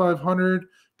 S&P 500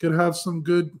 could have some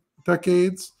good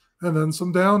decades and then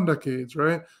some down decades,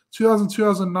 right? 2000,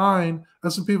 2009,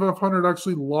 S&P 500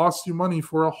 actually lost you money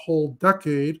for a whole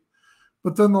decade.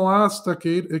 But then the last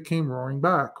decade, it came roaring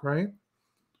back, right?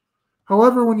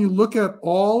 However, when you look at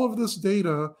all of this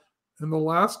data in the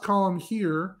last column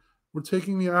here, we're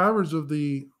taking the average of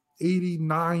the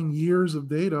 89 years of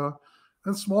data,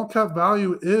 and small cap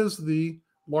value is the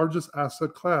largest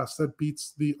asset class that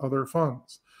beats the other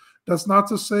funds. That's not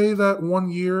to say that 1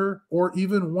 year or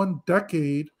even 1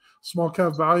 decade, small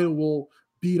cap value will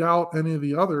beat out any of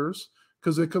the others,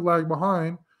 because it could lag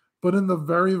behind. But in the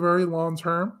very, very long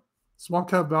term, small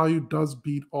cap value does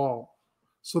beat all.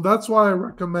 So that's why I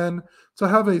recommend to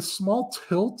have a small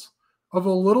tilt of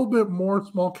a little bit more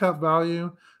small cap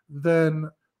value than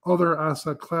other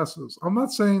asset classes. I'm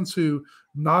not saying to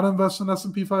not invest in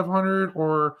S&P 500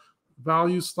 or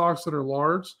value stocks that are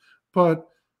large, but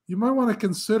you might want to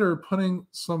consider putting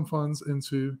some funds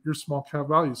into your small cap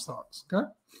value stocks, okay?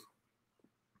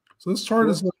 So this chart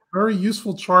is a very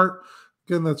useful chart,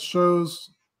 again, that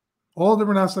shows all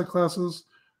different asset classes.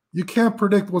 You can't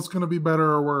predict what's going to be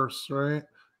better or worse, right?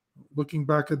 Looking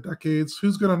back at decades,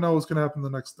 who's going to know what's going to happen the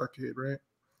next decade, right?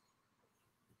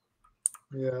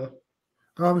 Yeah.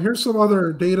 Here's some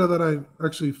other data that I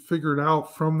actually figured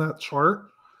out from that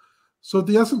chart. So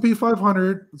the S&P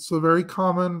 500, it's a very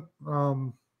common, SPY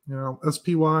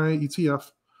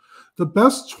ETF. The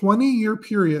best 20-year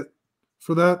period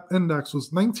for that index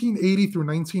was 1980 through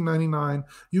 1999.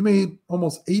 You made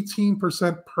almost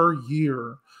 18% per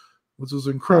year, which is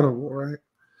incredible, right?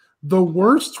 The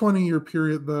worst 20-year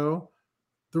period, though,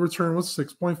 the return was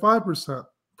 6.5%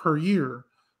 per year.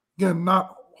 Again,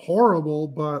 not horrible,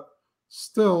 but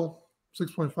still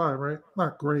 6.5, right?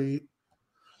 Not great.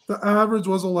 The average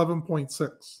was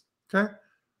 11.6. Okay.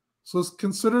 So let's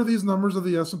consider these numbers of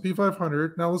the S&P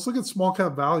 500. Now let's look at small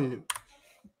cap value.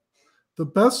 The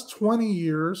best 20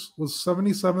 years was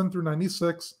 77 through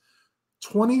 96,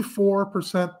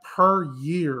 24% per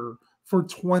year for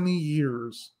 20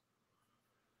 years.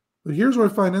 But here's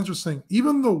what I find interesting.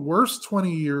 Even the worst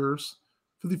 20 years,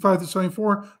 55 to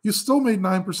 74, you still made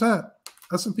 9%.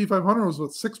 S&P 500 was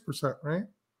what, 6%, right?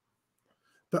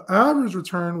 The average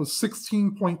return was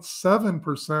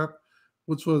 16.7%,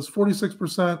 which was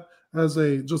 46% as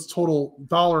a just total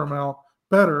dollar amount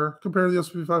better compared to the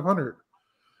S&P 500.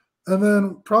 And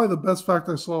then probably the best fact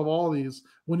I saw of all of these,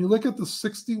 when you look at the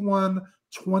 61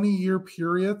 20-year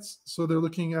periods, so they're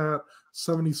looking at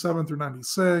 77 through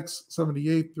 96,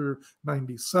 78 through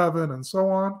 97, and so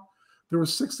on. There were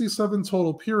 67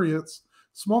 total periods.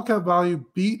 Small cap value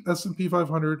beat S&P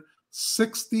 500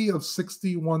 60 of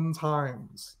 61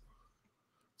 times.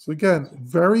 So again,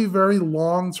 very, very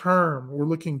long term. We're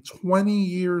looking 20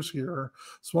 years here.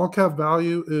 Small cap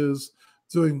value is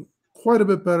doing quite a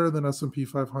bit better than S&P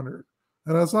 500.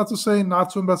 And that's not to say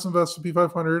not to invest in S&P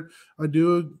 500. I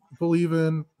do believe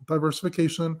in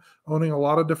diversification, owning a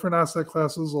lot of different asset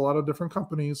classes, a lot of different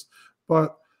companies.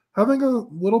 But having a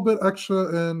little bit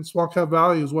extra in small cap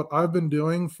value is what I've been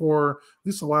doing for at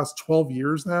least the last 12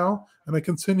 years now. And I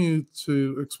continue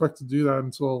to expect to do that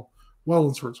until well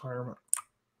into retirement.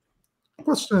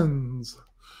 Questions?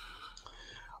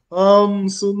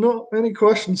 So not any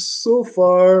questions so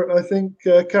far. I think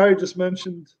Carrie just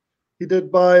mentioned he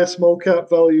did buy a small cap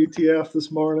value ETF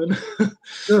this morning.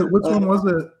 Good. Which one was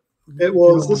it? It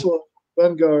was this one,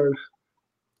 Vanguard.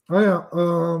 Oh yeah.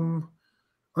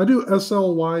 I do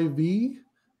SLYV,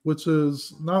 which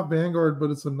is not Vanguard,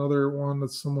 but it's another one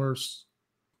that's similar.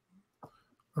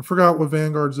 I forgot what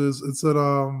Vanguard's is. It's at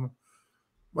I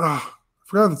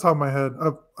forgot at the top of my head.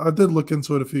 I did look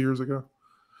into it a few years ago.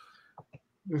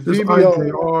 There's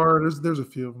IJR. There's a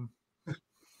few of them.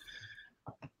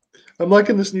 I'm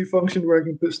liking this new function where I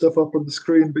can put stuff up on the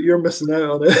screen, but you're missing out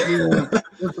on it. Yeah,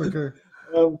 that's okay.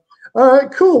 All right,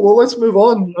 cool. Well, let's move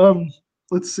on.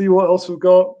 Let's see what else we've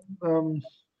got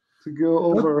to go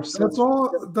over.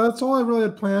 That's all I really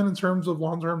had planned in terms of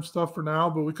long-term stuff for now,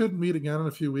 but we could meet again in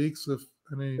a few weeks if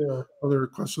any other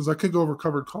questions. I could go over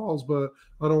covered calls, but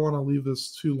I don't want to leave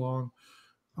this too long.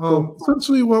 Cool.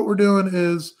 Essentially what we're doing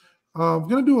is I'm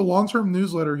going to do a long-term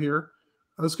newsletter here.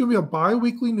 It's going to be a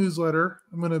bi-weekly newsletter.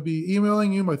 I'm going to be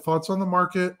emailing you my thoughts on the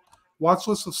market, watch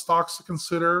list of stocks to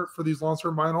consider for these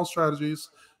long-term buy and hold strategies,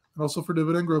 and also for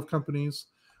dividend growth companies.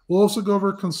 We'll also go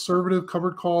over conservative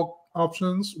covered call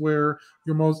options where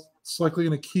you're most likely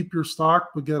going to keep your stock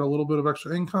but get a little bit of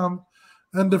extra income,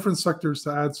 and different sectors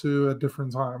to add to at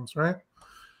different times, right?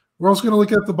 We're also going to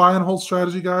look at the buy and hold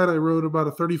strategy guide. I wrote about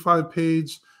a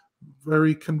 35-page,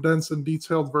 very condensed and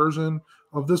detailed version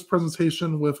of this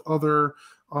presentation with other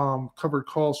covered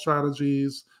call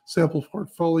strategies, sample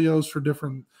portfolios for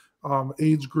different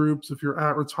age groups, if you're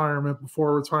at retirement,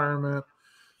 before retirement.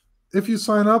 If you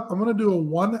sign up, I'm going to do a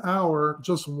 1 hour,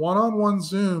 just one-on-one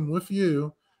Zoom with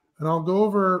you, and I'll go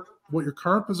over what your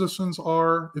current positions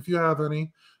are, if you have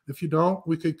any. If you don't,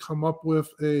 we could come up with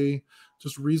a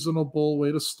just reasonable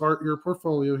way to start your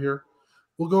portfolio here.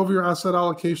 We'll go over your asset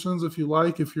allocations if you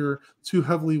like, if you're too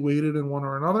heavily weighted in one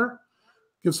or another.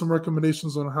 Give some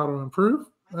recommendations on how to improve.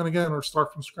 And again, or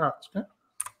start from scratch, okay?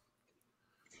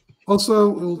 Also,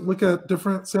 we'll look at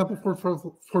different sample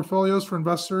portfolios for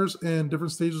investors in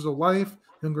different stages of life,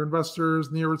 younger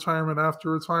investors, near retirement, after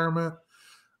retirement.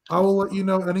 I will let you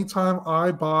know anytime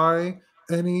I buy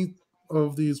any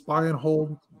of these buy and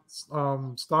hold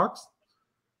stocks.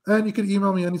 And you can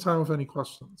email me anytime with any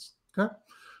questions, okay?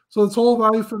 So the total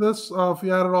value for this, if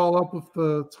you add it all up with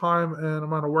the time and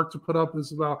amount of work to put up,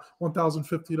 is about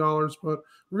 $1,050. But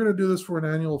we're going to do this for an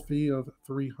annual fee of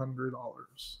 $300.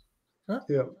 Okay?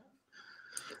 Yeah.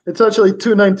 It's actually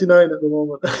 $299 at the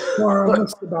moment. Well, I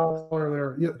missed the dollar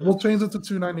there. Yeah, we'll change it to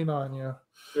 $299. Yeah.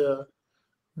 Yeah.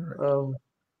 Right.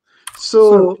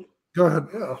 So go ahead.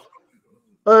 Yeah.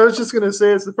 I was just going to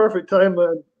say it's the perfect time.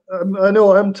 I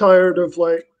know I'm tired of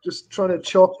just trying to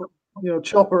chop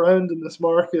around in this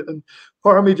market, and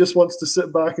part of me just wants to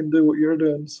sit back and do what you're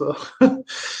doing. So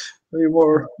maybe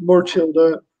more chilled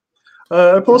out.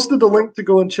 I posted a link to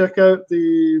go and check out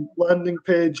the landing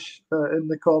page in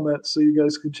the comments, so you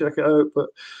guys can check it out. But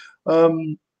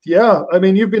yeah, I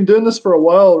mean, you've been doing this for a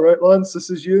while, right, Lance? This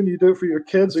is you, and you do it for your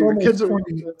kids. It's or your kids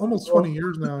almost 20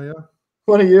 years now. Yeah,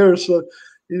 20 years. So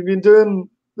you've been doing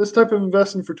this type of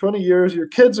investing for 20 years. Your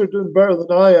kids are doing better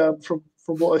than I am from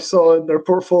from what I saw in their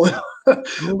portfolio.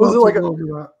 Was it like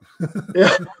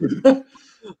yeah.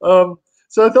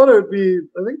 So I thought it would be.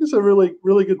 I think it's a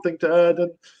really good thing to add,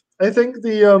 and I think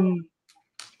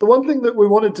the one thing that we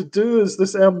wanted to do is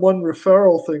this M1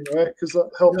 referral thing, right? Because that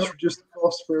helps reduce the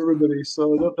cost for everybody.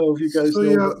 So I don't know if you guys know.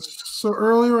 Yeah. So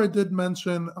earlier I did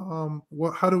mention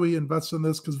how do we invest in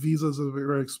this? Because Visa is a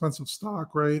very expensive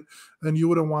stock, right? And you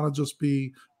wouldn't want to just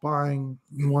be buying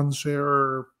one share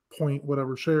or point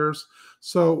whatever shares.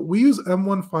 So we use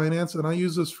M1 Finance, and I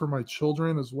use this for my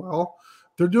children as well.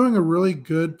 They're doing a really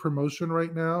good promotion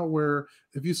right now where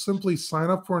if you simply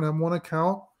sign up for an M1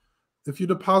 account, if you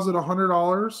deposit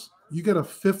 $100, you get a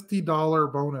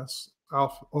 $50 bonus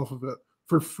off of it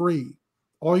for free.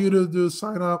 All you do is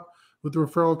sign up with the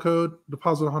referral code,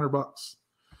 deposit $100.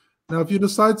 Now, if you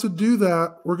decide to do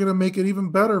that, we're going to make it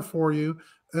even better for you,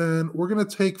 and we're going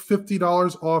to take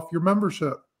 $50 off your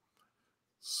membership.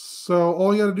 So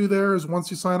all you got to do there is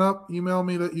once you sign up, email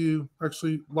me that you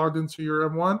actually logged into your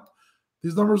M1.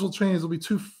 These numbers will change. It'll be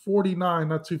 $249,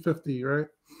 not $250, right?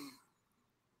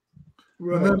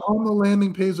 Right. And then on the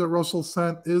landing page that Russell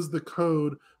sent is the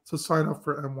code to sign up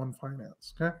for M1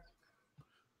 Finance. Okay.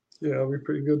 Yeah, it'll be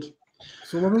pretty good.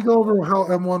 So let me go over how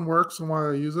M1 works and why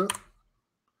I use it.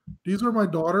 These are my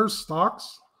daughter's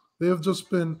stocks. They have just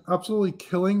been absolutely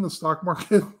killing the stock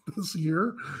market this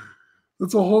year.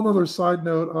 That's a whole nother side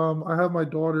note. I have my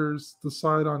daughters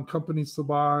decide on companies to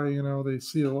buy. You know, they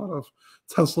see a lot of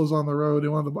Teslas on the road. They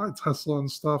want to buy Tesla and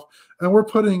stuff. And we're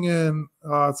putting in,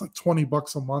 it's like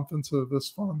 $20 a month into this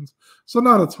fund. So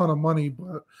not a ton of money,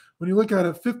 but when you look at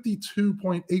it,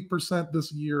 52.8%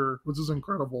 this year, which is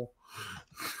incredible.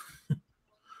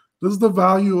 This is the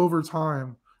value over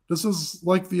time. This is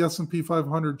like the S&P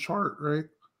 500 chart, right?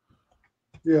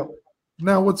 Yeah.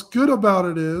 Now, what's good about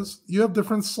it is you have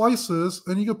different slices,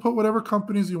 and you can put whatever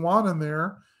companies you want in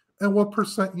there and what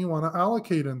percent you want to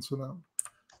allocate into them.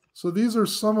 So these are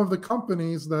some of the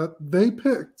companies that they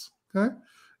picked, okay?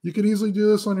 You can easily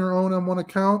do this on your own M1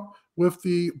 account with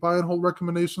the buy and hold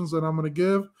recommendations that I'm going to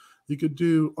give. You could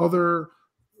do other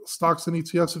stocks and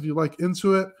ETFs if you like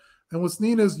into it. And what's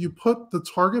neat is you put the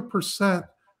target percent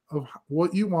of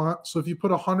what you want. So if you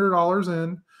put $100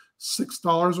 in,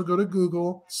 $6 will go to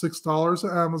Google, $6 to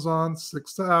Amazon,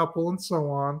 $6 to Apple, and so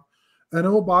on. And it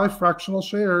will buy fractional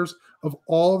shares of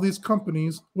all of these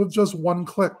companies with just one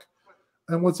click.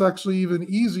 And what's actually even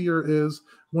easier is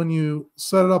when you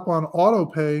set it up on auto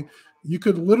pay, you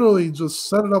could literally just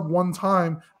set it up one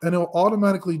time and it'll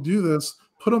automatically do this,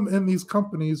 put them in these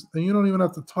companies, and you don't even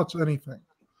have to touch anything.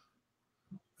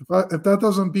 If that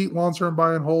doesn't beat long-term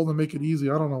buy and hold and make it easy,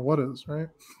 I don't know what is, right?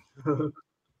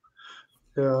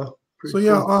 Yeah. So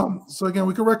yeah, cool. So again,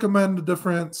 we could recommend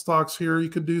different stocks here. You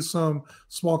could do some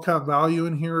small cap value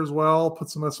in here as well. Put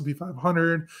some S&P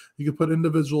 500. You could put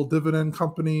individual dividend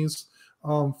companies.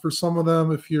 For some of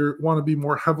them, if you want to be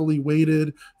more heavily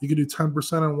weighted, you could do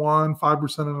 10% in one,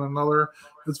 5% in another.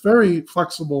 It's very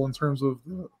flexible in terms of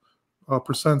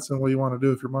percents and what you want to do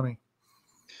with your money.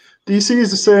 DC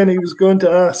is saying he was going to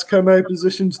ask how many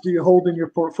positions do you hold in your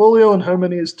portfolio and how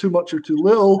many is too much or too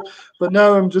little. But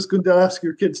now I'm just going to ask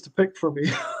your kids to pick for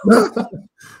me.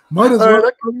 Might as well.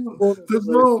 Right, there's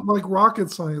no like rocket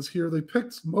science here. They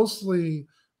picked mostly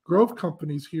growth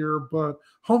companies here, but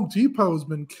Home Depot has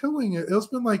been killing it. It's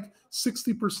been like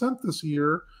 60% this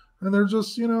year, and they're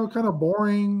just, you know, kind of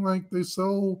boring. Like they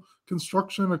sell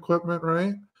construction equipment,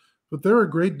 right? But they're a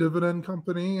great dividend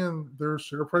company, and their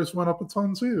share price went up a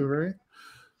ton too, right?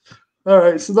 All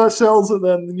right, so that sells it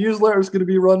then. The newsletter is going to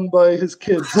be run by his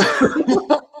kids.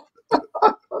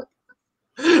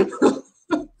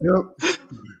 Yep.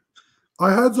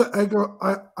 I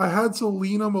had to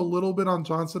lean them a little bit on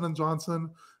Johnson & Johnson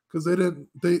because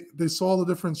they saw the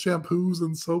different shampoos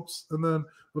and soaps, and then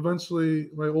eventually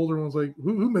my older one was like,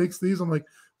 who makes these? I'm like,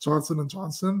 Johnson &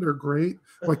 Johnson. They're great.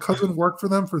 My cousin worked for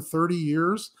them for 30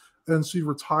 years. And she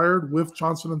retired with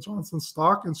Johnson & Johnson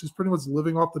stock, and she's pretty much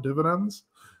living off the dividends.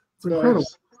 It's incredible.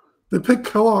 Nice. They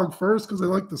picked Kellogg first because they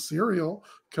like the cereal.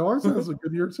 Kellogg's has a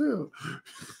good year too.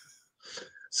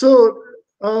 So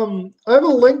I have a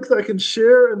link that I can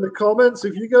share in the comments.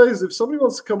 If somebody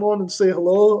wants to come on and say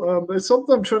hello, it's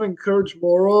something I'm trying to encourage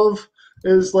more of,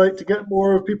 is like to get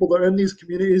more of people that are in these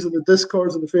communities and the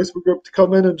Discords and the Facebook group to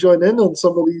come in and join in on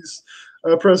some of these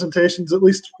presentations, at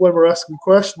least when we're asking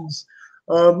questions.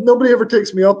 Nobody ever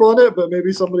takes me up on it, but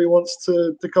maybe somebody wants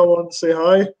to come on and say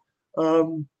hi.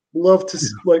 Love to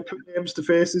like put names to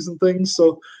faces and things.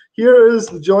 So here is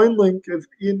the join link. If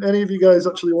any of you guys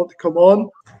actually want to come on,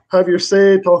 have your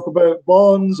say, talk about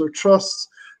bonds or trusts.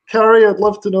 Carrie, I'd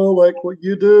love to know like what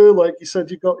you do. Like you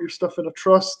said, you got your stuff in a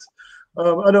trust.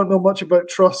 I don't know much about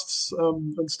trusts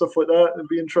and stuff like that. It'd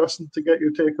be interesting to get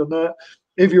your take on that.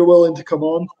 If you're willing to come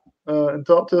on and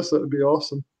talk to us, that would be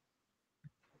awesome.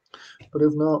 But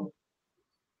if not,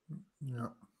 yeah,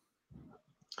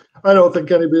 I don't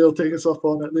think anybody will take us up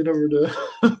on it. They never do.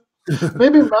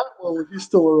 Maybe Matt will if he's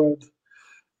still around.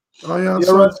 Oh yeah, Yeah,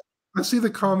 so right. I see the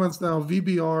comments now.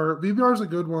 VBR is a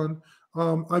good one.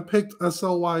 I picked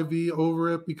SLYV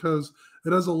over it because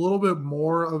it has a little bit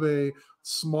more of a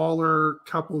smaller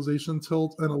capitalization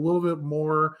tilt and a little bit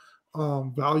more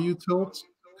value tilt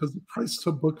because the price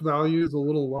to book value is a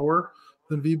little lower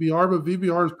than VBR, but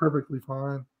VBR is perfectly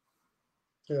fine.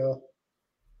 Yeah.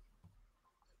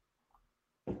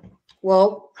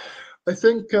 Well, I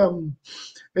think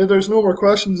if there's no more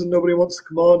questions and nobody wants to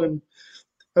come on and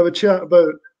have a chat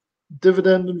about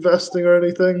dividend investing or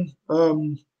anything,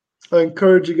 I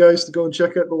encourage you guys to go and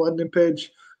check out the landing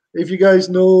page. If you guys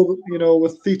know,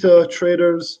 with Theta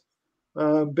traders,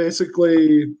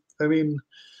 basically, I mean,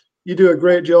 you do a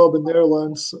great job in there,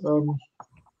 Lance.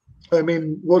 I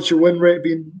mean, what's your win rate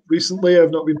been recently?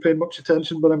 I've not been paying much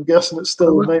attention, but I'm guessing it's I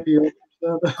still looked, 98%.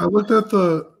 I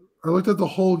looked at the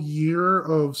whole year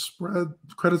of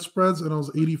credit spreads, and it was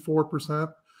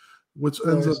 84%. Which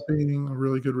ends Nice. up being a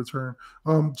really good return.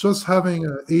 Just having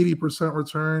an 80%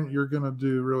 return, you're going to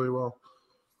do really well.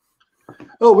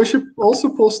 Oh, we should also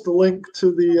post the link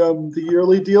to the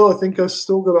yearly deal. I think I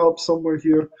still got it up somewhere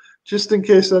here, just in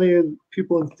case any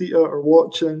people in Theta are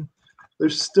watching.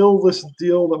 There's still this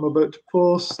deal that I'm about to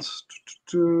post.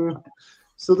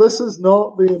 So this is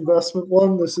not the investment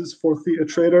one. This is for Theta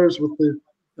traders with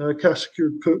the cash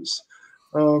secured puts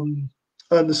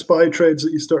and the SPY trades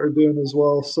that you started doing as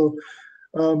well. So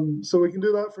we can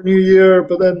do that for New Year,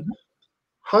 but then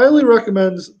highly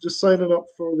recommend just signing up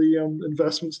for the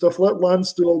investment stuff. Let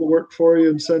Lance do all the work for you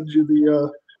and send you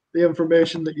the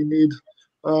information that you need.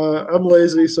 I'm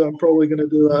lazy, so I'm probably going to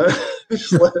do that.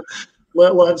 Just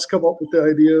let Lance come up with the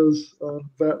ideas.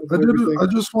 I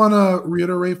just want to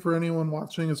reiterate for anyone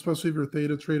watching, especially if you're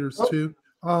Theta traders too.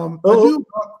 I do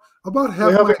about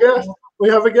halfway. We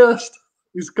have a guest.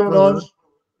 He's coming on.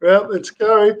 Yep, it's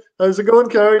Carrie. How's it going,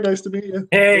 Carrie? Nice to meet you.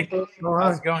 Hey,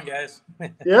 how's it going, guys?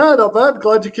 Yeah, not bad.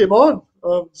 Glad you came on.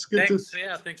 It's good thanks.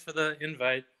 Yeah, thanks for the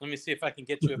invite. Let me see if I can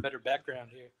get you a better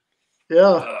background here.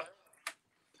 Yeah.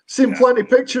 Seen plenty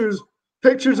pictures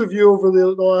of you over the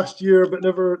last year, but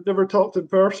never talked in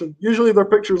person. Usually they're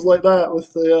pictures like that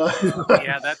with the.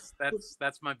 Yeah,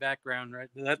 that's my background, right?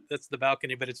 That's the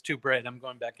balcony, but it's too bright. I'm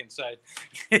going back inside.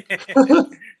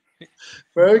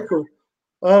 Very cool.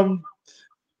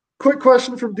 Quick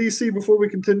question from DC before we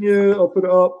continue. I'll put it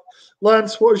up.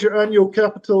 Lance, what is your annual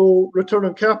return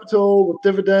on capital with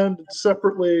dividend and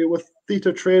separately with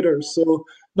Theta traders? So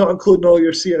not including all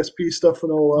your CSP stuff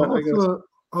and all that, I guess.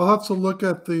 I'll have to look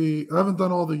at I haven't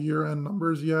done all the year-end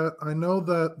numbers yet. I know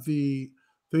that the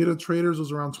Theta traders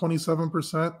was around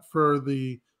 27% for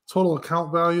the total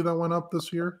account value that went up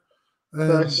this year. And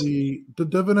Nice. the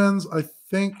dividends, I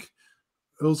think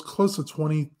it was close to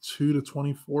 22 to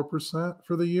 24%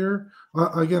 for the year.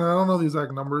 Again, I don't know the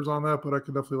exact numbers on that, but I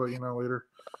could definitely let you know later.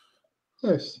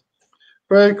 Nice.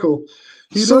 Very cool.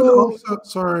 He did also,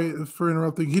 sorry for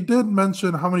interrupting, he did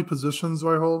mention how many positions do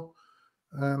I hold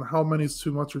and how many is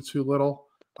too much or too little.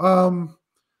 So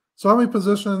how many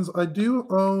positions? I do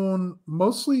own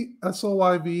mostly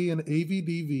SLIV and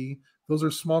AVDV. Those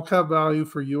are small cap value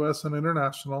for US and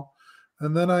international.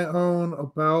 And then I own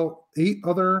about 8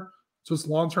 other just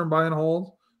long-term buy and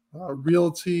hold,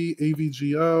 Realty,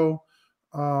 AVGO,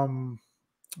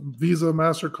 Visa,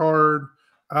 MasterCard,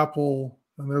 Apple,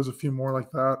 and there's a few more like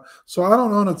that. So I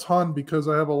don't own a ton because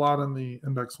I have a lot in the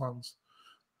index funds.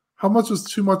 How much is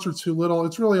too much or too little?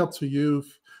 It's really up to you.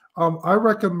 I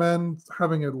recommend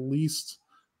having at least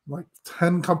like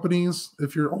 10 companies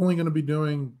if you're only going to be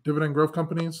doing dividend growth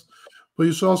companies. But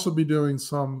you should also be doing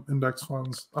some index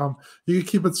funds. You can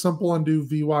keep it simple and do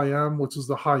VYM, which is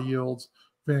the high yield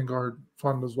Vanguard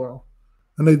fund as well.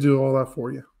 And they do all that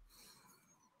for you.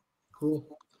 Cool.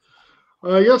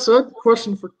 Yes, I have a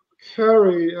question for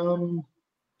Carrie.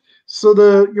 So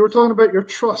you were talking about your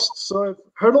trusts. So I've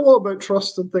heard a lot about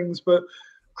trust and things, but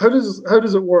how does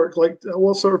it work? Like,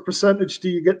 what sort of percentage do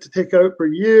you get to take out per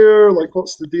year? Like,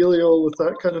 what's the dealio with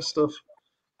that kind of stuff?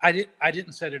 I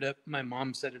didn't set it up. My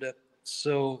mom set it up.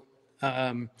 So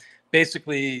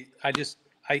basically, I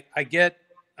get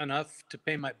enough to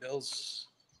pay my bills.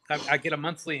 I get a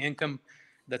monthly income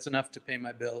that's enough to pay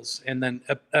my bills, and then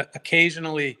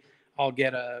occasionally I'll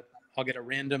get a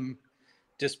random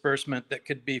disbursement that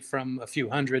could be from a few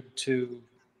hundred to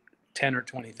 10 or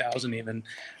 20,000 even.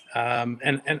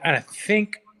 And I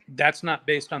think that's not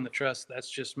based on the trust. That's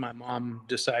just my mom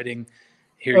deciding,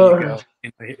 here you go.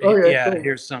 Cool.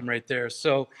 Here's some right there.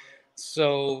 So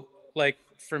like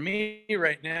for me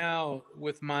right now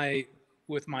with my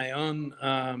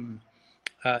own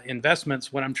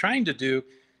investments, what I'm trying to do,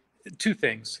 two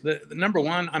things. The number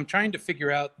one, I'm trying to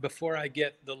figure out before I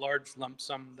get the large lump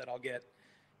sum that I'll get,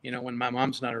 when my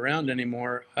mom's not around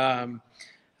anymore,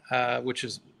 which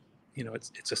is,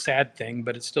 it's a sad thing,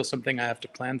 but it's still something I have to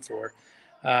plan for.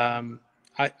 I'm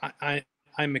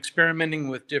experimenting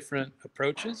with different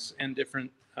approaches and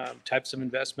different types of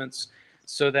investments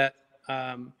so that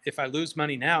if I lose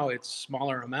money now, it's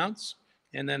smaller amounts.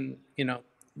 And then,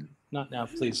 not now,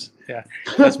 please. Yeah,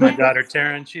 that's my daughter,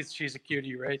 Taryn. She's a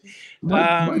cutie, right?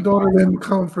 My daughter didn't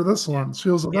come for this one. She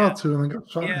was about to, and then got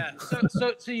shot. Yeah.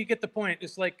 So you get the point.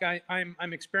 It's like I'm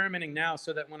experimenting now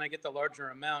so that when I get the larger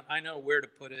amount, I know where to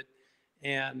put it,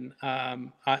 and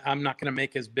I'm not going to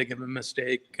make as big of a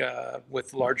mistake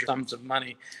with larger sums of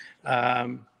money.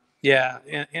 Yeah,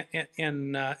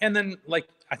 and then like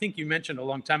I think you mentioned a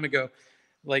long time ago,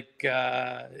 like.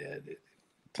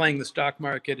 Playing the stock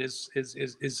market is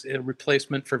a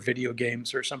replacement for video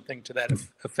games or something to that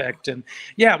effect. And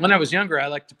yeah, when I was younger, I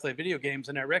liked to play video games,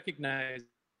 and I recognized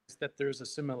that there's a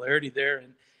similarity there.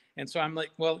 And so I'm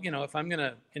like, well, if I'm going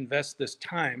to invest this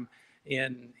time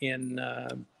in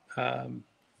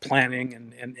planning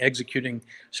and executing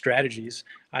strategies,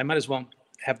 I might as well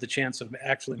have the chance of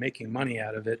actually making money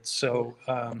out of it. So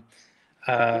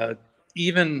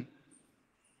even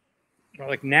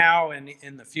like now and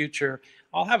in the future,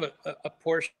 I'll have a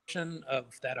portion of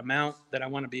that amount that I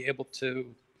want to be able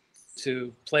to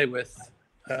play with,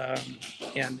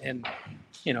 and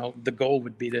the goal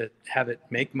would be to have it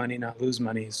make money, not lose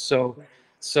money. So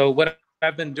what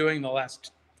I've been doing the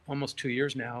last almost 2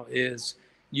 years now is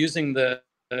using the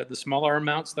smaller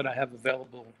amounts that I have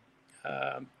available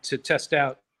to test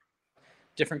out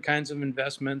different kinds of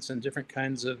investments and different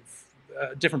kinds of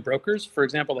different brokers. For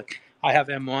example, like I have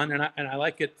M1, and I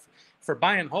like it for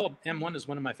buy and hold. M1 is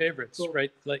one of my favorites, cool.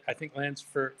 Right? Like I think Lance,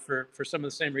 for some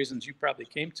of the same reasons you probably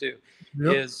came to,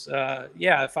 yep. Is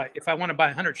if I want to buy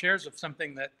 100 shares of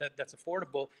something that's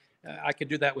affordable, I could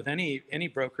do that with any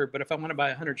broker. But if I want to buy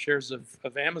 100 shares of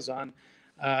Amazon,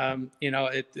 I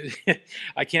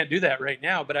can't do that right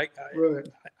now. But I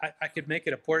could make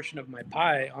it a portion of my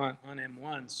pie on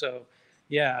M1. So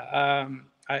yeah.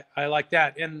 I like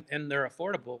that, and they're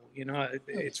affordable.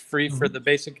 It's free for the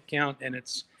basic account, and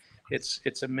it's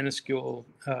a minuscule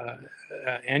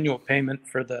annual payment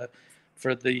for the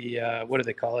what do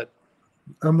they call it?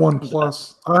 M1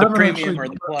 Plus. The premium or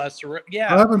the Plus.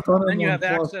 Yeah. I haven't done then M1 you have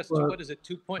Plus, access to what is it,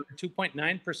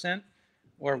 2.9%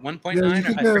 or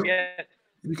 1.9? I forget.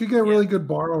 You could get really good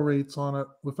borrow rates on it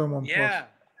with M1 Plus.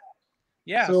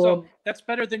 Yeah, so that's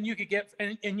better than you could get,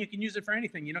 and you can use it for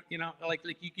anything. Like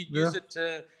you could use it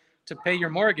to pay your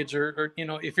mortgage, or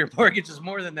if your mortgage is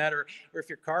more than that, or if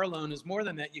your car loan is more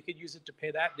than that, you could use it to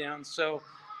pay that down. So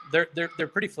they're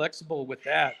pretty flexible with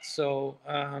that. So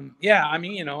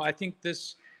I think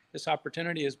this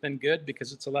opportunity has been good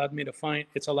because it's allowed me to find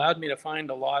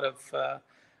a lot of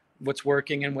what's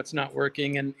working and what's not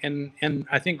working, and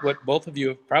I think what both of you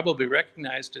have probably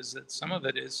recognized is that some of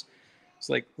it is. It's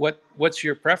like, what's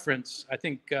your preference? I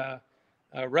think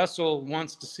Russell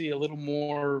wants to see a little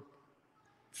more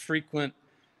frequent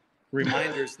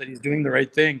reminders that he's doing the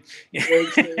right thing. Yeah,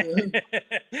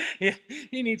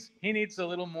 he needs a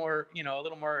little more,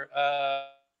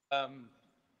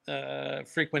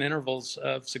 frequent intervals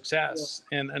of success.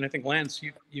 Yeah. And I think Lance,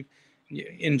 you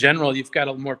in general, you've got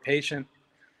a more patient,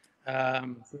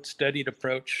 studied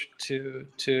approach to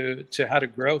how to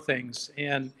grow things,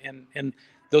 and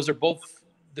those are both.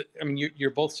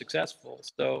 You're both successful.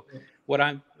 So what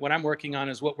I'm working on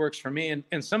is what works for me, and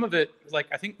some of it, like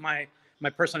I think my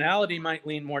personality might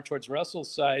lean more towards Russell's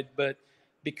side, but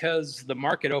because the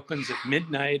market opens at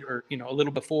midnight, or a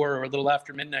little before or a little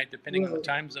after midnight, depending on the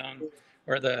time zone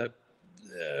or the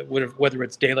whether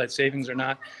it's daylight savings or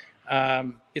not,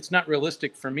 it's not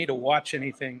realistic for me to watch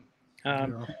anything.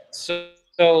 So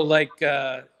like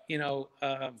a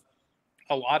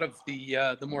lot of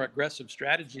the more aggressive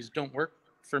strategies don't work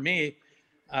for me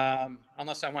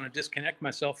unless I want to disconnect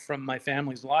myself from my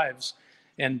family's lives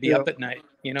and be up at night.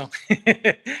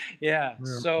 Yeah.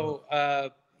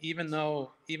 So even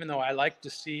though I like to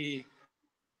see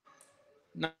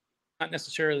not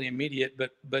necessarily immediate,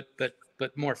 but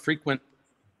more frequent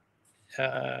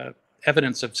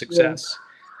evidence of success,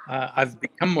 I've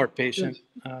become more patient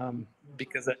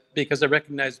because I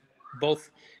recognize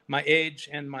both my age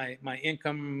and my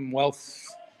income, wealth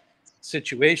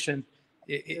situation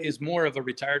is more of a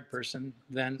retired person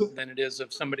than it is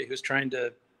of somebody who's trying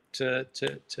to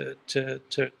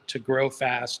grow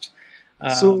fast.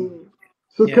 So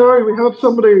Yeah. Terry, we have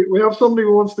somebody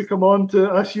who wants to come on to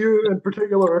ask you in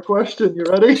particular a question. You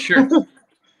ready? Sure.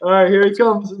 All right, here he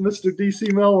comes, Mr.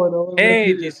 DC Melwin.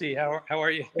 Hey, DC, how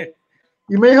are you?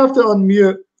 You may have to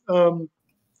unmute,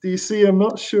 DC. I'm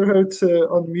not sure how to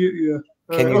unmute you.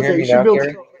 Can you hear okay, me you should now, be able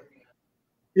Gary? to.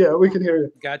 Yeah, we can hear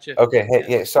you. Gotcha. Okay. Hey,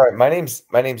 yeah. Sorry, my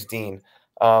name's Dean.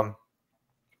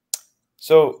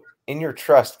 So in your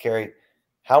trust, Gary,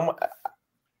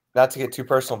 not to get too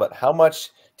personal, but how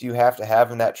much do you have to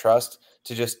have in that trust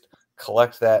to just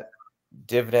collect that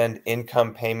dividend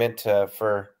income payment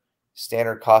for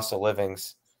standard cost of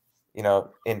livings,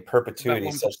 in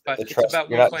perpetuity, such that the trust,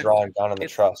 you're not drawing down on the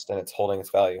trust and it's holding its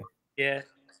value? Yeah,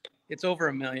 it's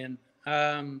over $1 million.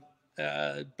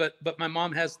 But my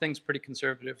mom has things pretty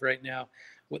conservative right now.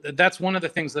 That's one of the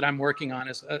things that I'm working on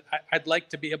is I'd like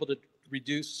to be able to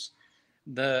reduce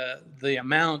the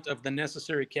amount of the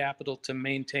necessary capital to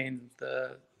maintain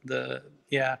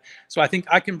yeah. So I think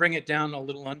I can bring it down a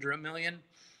little under $1 million.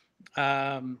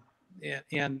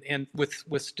 And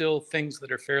with still things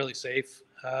that are fairly safe.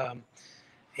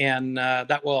 And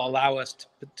that will allow us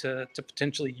to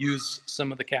potentially use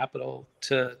some of the capital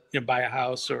to buy a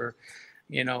house or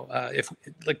if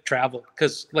like travel,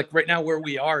 because like right now where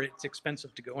we are, it's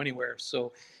expensive to go anywhere.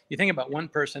 So you think about one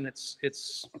person, it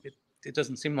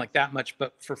doesn't seem like that much,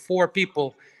 but for 4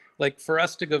 people, like for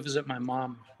us to go visit my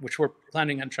mom, which we're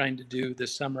planning on trying to do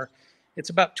this summer, it's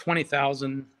about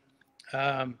 20,000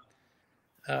 for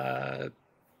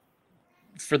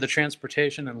the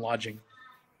transportation and lodging.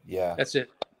 Yeah, that's it.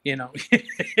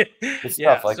 It's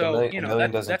Yeah. tough. Like So a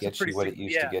million doesn't that's get you what it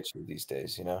used to get you these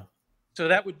days. So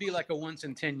that would be like a once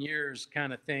in 10 years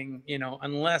kind of thing,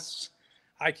 unless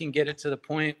I can get it to the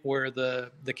point where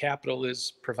the capital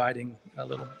is providing a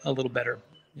little better.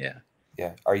 Yeah.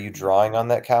 Yeah. Are you drawing on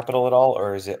that capital at all,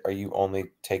 or are you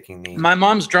only taking My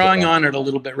mom's drawing on it a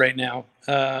little bit right now,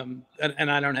 and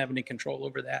I don't have any control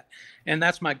over that. And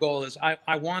that's my goal is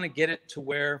I want to get it to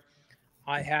where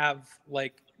I have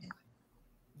like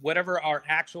whatever our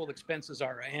actual expenses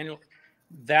are annual,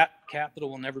 that capital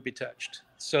will never be touched,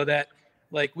 so that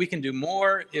like we can do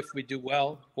more if we do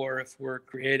well, or if we're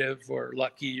creative or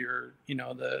lucky, or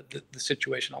the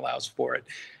situation allows for it,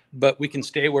 but we can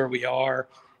stay where we are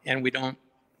and we don't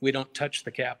touch the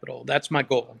capital. That's my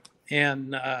goal.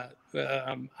 And I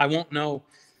won't know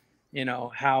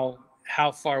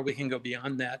how far we can go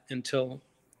beyond that until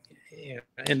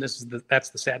and that's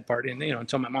the sad part, and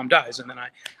until my mom dies, and then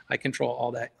I control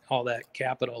all that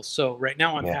capital. So right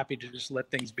now I'm happy to just let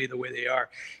things be the way they are,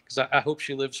 because I hope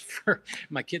she lives for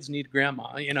my kids need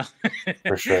grandma,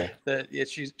 For sure. that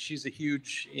she's a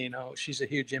huge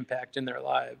impact in their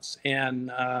lives. And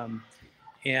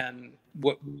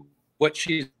what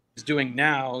she's doing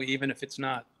now, even if it's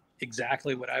not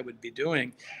exactly what I would be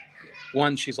doing,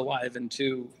 one, she's alive, and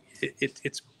two,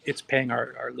 it's paying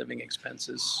our living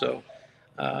expenses. So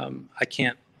I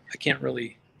can't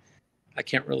really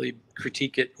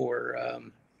critique it or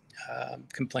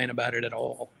complain about it at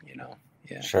all.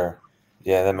 Yeah. Sure.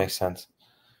 Yeah, that makes sense.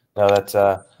 No, that's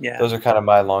Yeah. Those are kind of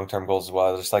my long-term goals as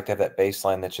well. I just like to have that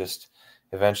baseline that just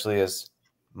eventually is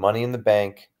money in the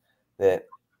bank, that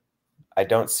I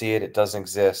don't see it, it doesn't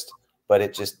exist, but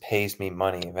it just pays me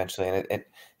money eventually, and it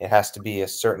has to be a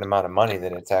certain amount of money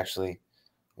that it's actually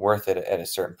worth it at a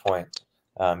certain point.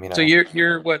 So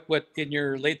you're what in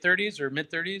your late 30s or mid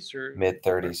 30s or mid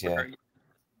 30s?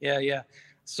 Yeah.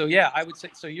 So yeah, I would say,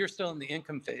 so you're still in the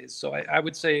income phase. So I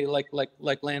would say like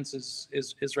Lance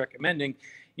is recommending,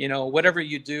 whatever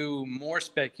you do more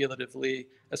speculatively,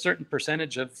 a certain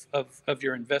percentage of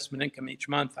your investment income each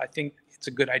month, I think it's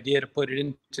a good idea to put it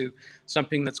into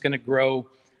something that's going to grow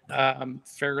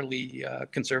fairly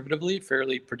conservatively,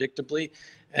 fairly predictably,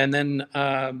 and then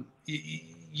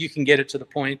you can get it to the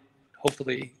point,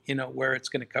 hopefully, where it's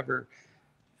going to cover,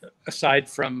 aside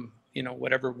from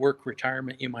whatever work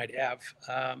retirement you might have.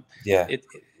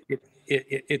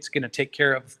 It's going to take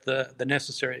care of the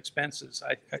necessary expenses.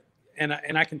 I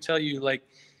can tell you, like,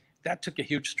 that took a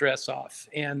huge stress off.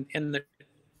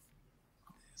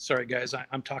 Sorry guys,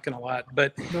 I'm talking a lot,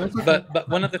 but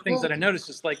one of the things that I noticed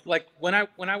is like when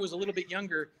I was a little bit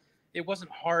younger, it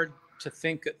wasn't hard to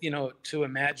think, to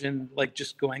imagine like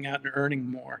just going out and earning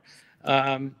more.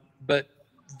 But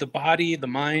the body, the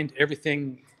mind,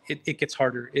 everything, it gets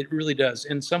harder. It really does.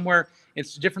 And somewhere,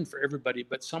 it's different for everybody,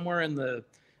 but somewhere in the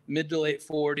mid to late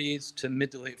 40s to mid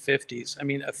to late 50s, I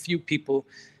mean, a few people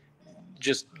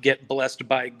just get blessed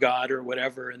by God or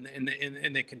whatever, and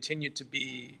they continue to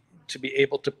be to be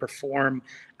able to perform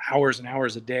hours and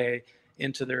hours a day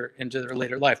into their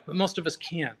later life. But most of us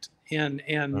can't. And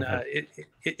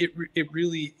it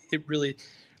really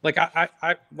like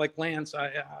I like Lance.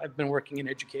 I've been working in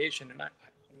education, and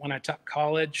when I taught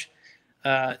college,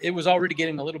 it was already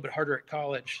getting a little bit harder at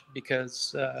college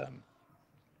because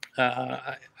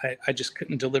I just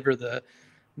couldn't deliver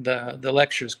the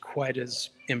lectures quite as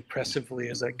impressively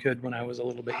as I could when I was a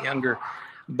little bit younger.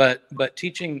 But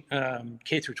teaching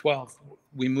K through 12,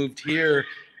 we moved here,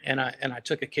 and I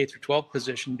took a K through 12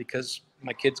 position because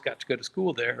my kids got to go to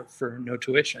school there for no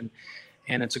tuition,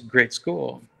 and it's a great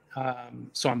school.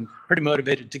 So I'm pretty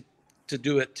motivated to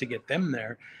do it to get them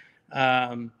there.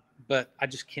 But I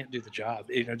just can't do the job.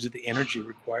 The energy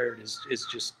required is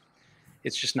just,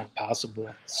 it's just not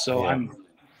possible. So Yeah.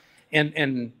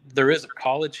 and there is a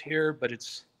college here, but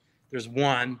there's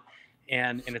one,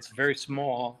 and it's very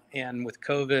small. And with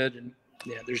COVID, and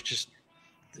there's just,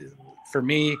 for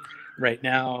me right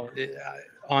now,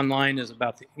 online is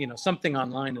about something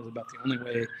online is about the only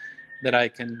way that I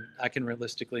can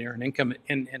realistically earn income.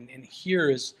 And here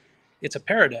it's a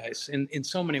paradise in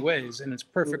so many ways, and it's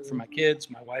perfect for my kids.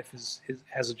 My wife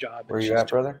has a job. Where are you at,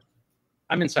 brother?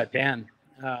 I'm in Saipan.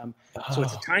 So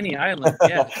it's a tiny island.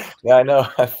 Yeah. Yeah, I know.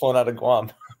 I've flown out of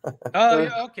Guam. Oh,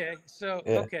 yeah. Okay. So,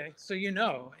 Yeah. okay. So,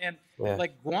 and Yeah.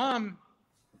 like Guam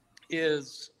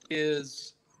is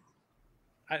the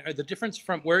difference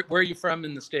from where are you from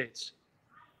in the States?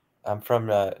 I'm from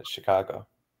Chicago.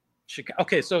 Chicago.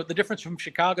 Okay. So the difference from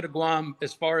Chicago to Guam,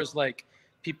 as far as like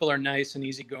people are nice and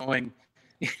easygoing,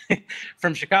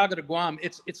 from Chicago to Guam,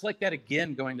 it's like that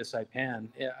again, going to Saipan.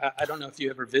 Yeah, I don't know if you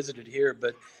ever visited here,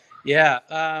 but yeah.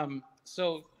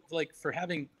 So like for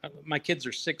having my kids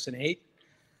are 6 and 8,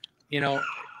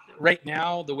 right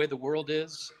now, the way the world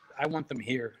is, I want them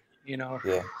here,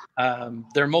 Yeah.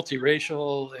 they're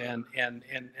multiracial, and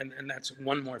that's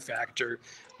one more factor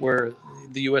where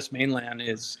the U.S. mainland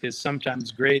is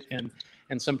sometimes great and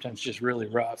sometimes just really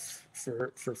rough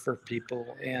for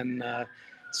people. And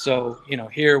so,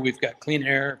 here we've got clean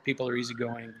air, people are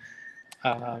easygoing.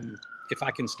 If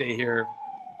I can stay here,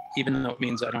 even though it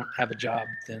means I don't have a job,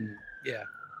 then yeah,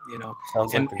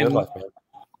 Sounds like the good life, man.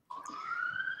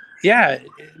 Yeah,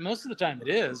 most of the time it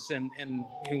is, and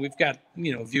we've got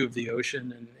view of the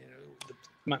ocean, and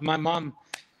my mom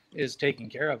is taking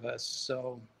care of us.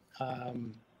 So I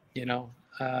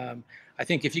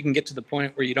think if you can get to the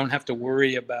point where you don't have to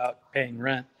worry about paying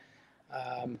rent,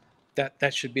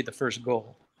 that should be the first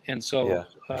goal. And so Yeah,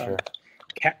 for sure.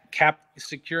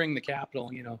 Securing the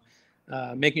capital,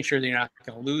 making sure that you're not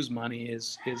going to lose money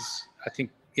is I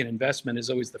think in investment is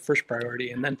always the first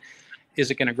priority, and then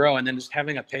is it going to grow? And then just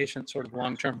having a patient sort of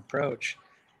long-term approach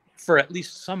for at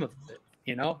least some of it,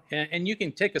 and you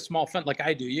can take a small fund like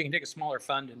I do. You can take a smaller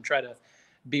fund and try to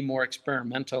be more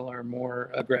experimental or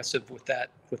more aggressive with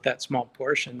that small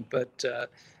portion, but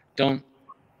don't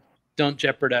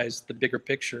jeopardize the bigger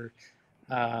picture.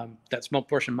 That small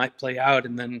portion might play out,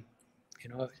 and then,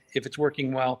 if it's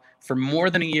working well for more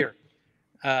than a year,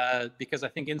 because I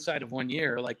think inside of 1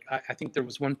 year, like I think there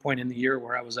was one point in the year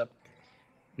where I was up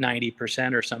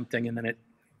 90% or something, and then it,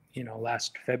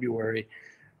 last February,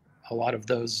 a lot of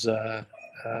those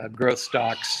growth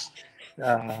stocks,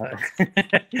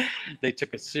 they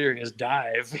took a serious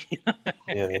dive.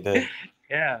 Yeah, they did.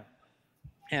 Yeah,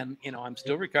 and I'm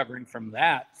still recovering from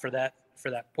that for that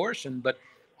portion, but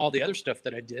all the other stuff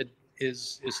that I did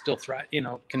is still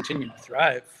continuing to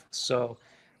thrive. So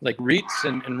like REITs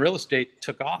and real estate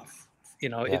took off.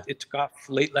 It took off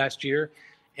late last year,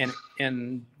 and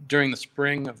during the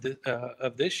spring of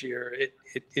this year, it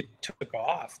took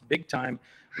off big time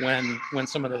when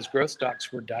some of those growth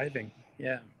stocks were diving.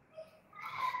 Yeah.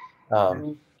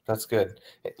 That's good.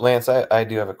 Lance, I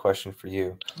do have a question for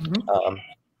you. Mm-hmm.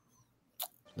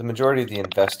 The majority of the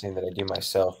investing that I do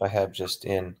myself, I have just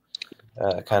in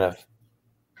kind of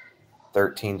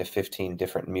 13 to 15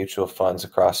 different mutual funds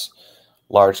across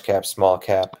large cap, small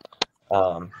cap,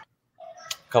 a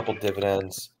couple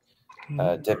dividends,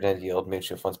 dividend yield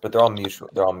mutual funds, but they're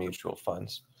all mutual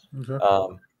funds. Okay.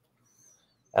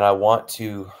 And I want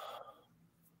to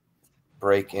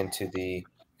branch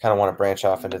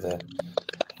off into the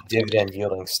dividend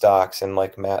yielding stocks, and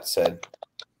like Matt said,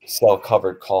 sell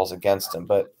covered calls against them.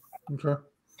 But okay.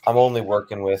 I'm only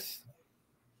working with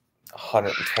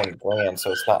 120 grand,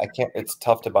 so it's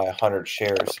tough to buy 100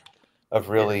 shares of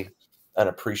really an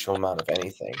appreciable amount of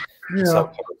anything. Yeah. Sell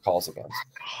covered calls against.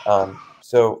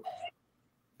 So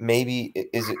maybe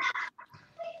is it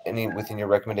within your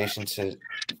recommendation to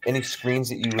any screens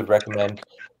that you would recommend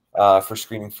for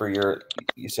screening for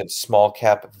you said small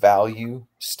cap value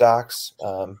stocks,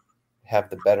 have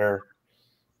the better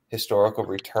historical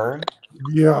return?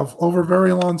 Yeah, over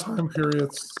very long time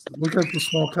periods. Look at the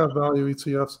small cap value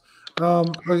ETFs.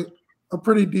 A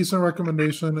pretty decent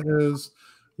recommendation is,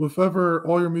 with ever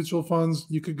all your mutual funds,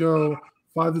 you could go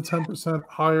 5 to 10%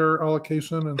 higher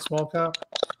allocation in small cap.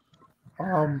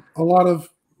 A lot of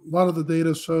the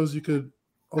data shows you could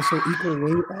also equal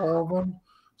weight all of them.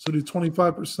 So do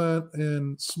 25%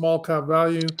 in small cap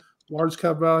value, large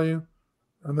cap value,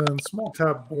 and then small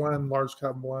cap blend, large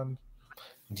cap blend.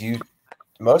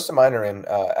 Most of mine are in,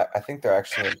 I think they're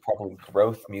actually in probably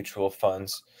growth mutual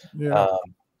funds. Yeah.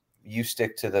 You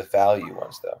stick to the value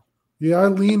ones though. Yeah, I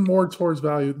lean more towards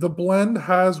value. The blend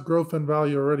has growth and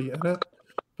value already in it,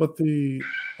 but the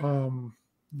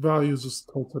value is just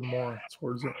tilted more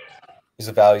towards it. Is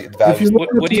the value?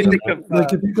 What do you think of?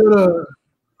 Like if you go to,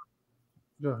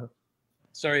 go ahead.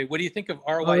 Sorry, what do you think of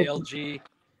RYLG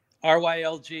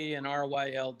and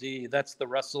RYLD? That's the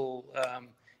Russell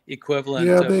equivalent.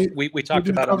 Yeah, we talked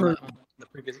about on the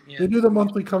previous. Yeah. They do the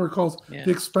monthly cover calls. Yeah.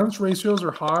 The expense ratios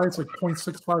are high. It's like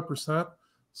 0.65%.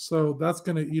 So that's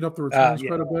going to eat up the returns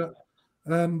quite a bit.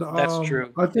 And that's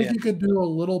true. I think you could do a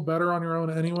little better on your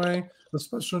own anyway,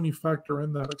 especially when you factor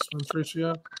in that expense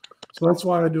ratio. So that's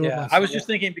why I do it. Yeah, I was just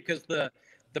thinking because the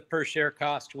per share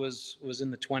cost was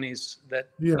in the 20s, that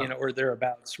or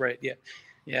thereabouts, right?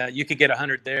 Yeah, you could get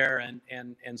 100 there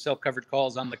and sell covered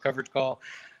calls on the covered call.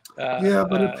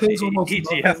 But it pays almost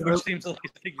ETF, nothing. which seems like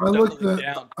I looked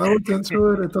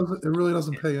into it. It really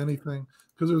doesn't pay anything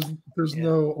because there's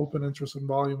no open interest in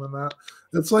volume in that.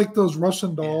 It's like those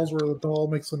Russian dolls where the doll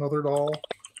makes another doll.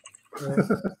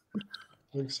 That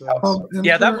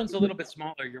one's a little bit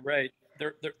smaller. You're right.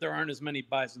 There aren't as many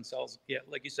buys and sells. Yeah,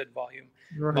 like you said, volume.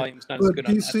 Right. Volume's not as good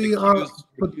on that.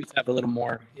 But Qs have a little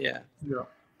more. Yeah. Yeah.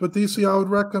 But DC, I would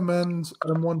recommend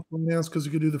M1 Finance because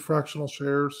you could do the fractional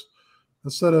shares.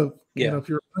 Instead of, if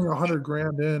you're putting 100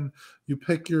 grand in, you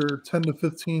pick your 10 to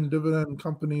 15 dividend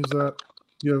companies that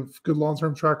you have good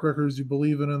long-term track records you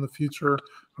believe in the future,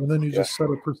 and then you just set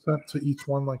a percent to each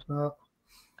one like that.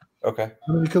 Okay.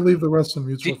 And then you can leave the rest in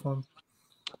mutual funds.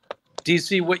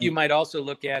 DC, what you might also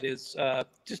look at is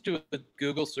just do a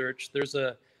Google search. There's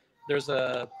a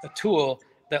tool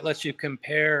that lets you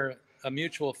compare a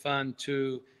mutual fund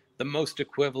to the most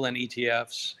equivalent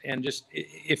ETFs, and just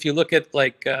if you look at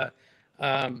like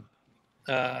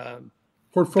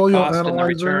portfolio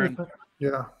analyzer.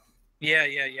 Yeah.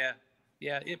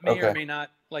 It may or may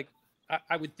not, like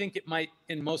I would think it might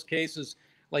in most cases,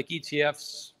 like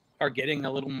ETFs are getting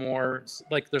a little more,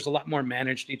 like there's a lot more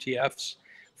managed ETFs,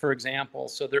 for example.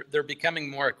 So they're becoming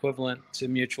more equivalent to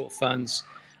mutual funds,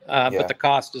 but the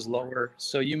cost is lower.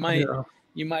 So you might,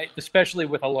 especially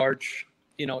with a large,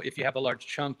 if you have a large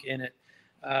chunk in it,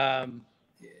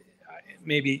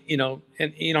 maybe,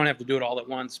 and you don't have to do it all at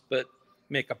once, but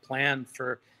make a plan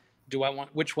for,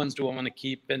 which ones do I want to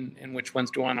keep and which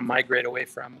ones do I want to migrate away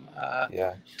from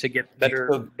to get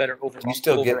better overall. Do you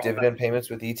still get dividend payments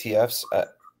with ETFs?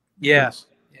 Yes.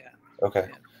 Yeah. Okay.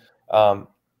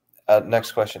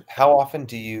 Next question. How often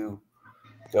do you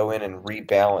go in and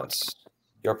rebalance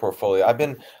your portfolio? I've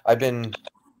been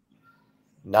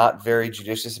not very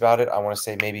judicious about it. I want to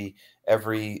say maybe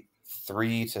every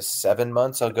 3 to 7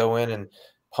 months I'll go in and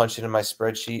punch it in my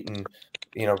spreadsheet and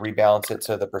rebalance it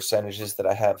to the percentages that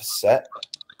I have set.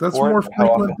 That's more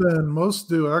frequent than most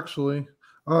do, actually.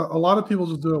 A lot of people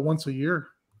just do it once a year.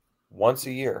 Once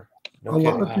a year. No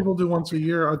kidding. Lot of people do once a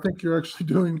year. I think you're actually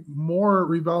doing more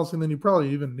rebalancing than you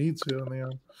probably even need to in the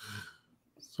end.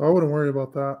 So I wouldn't worry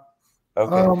about that.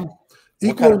 Okay.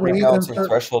 What kind of rebalancing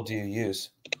threshold do you use?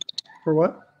 For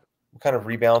what? What kind of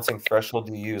rebalancing threshold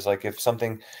do you use? Like if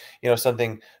something,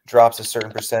 something drops a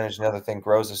certain percentage, another thing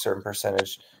grows a certain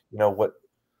percentage,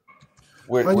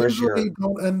 I usually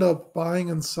don't end up buying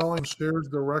and selling shares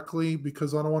directly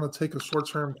because I don't want to take a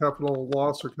short-term capital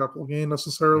loss or capital gain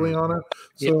necessarily on it.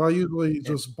 So I usually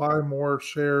just buy more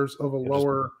shares of a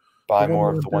lower. Buy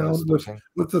more of the one that's losing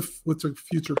with the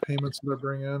future payments that I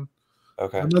bring in.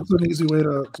 Okay. And that's an easy way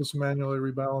to just manually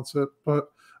rebalance it. But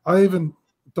I even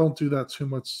don't do that too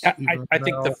much. I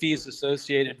think the fees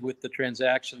associated with the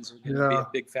transactions are going to be a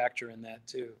big factor in that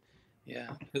too. Yeah.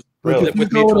 Really?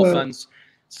 With mutual funds,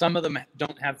 some of them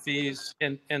don't have fees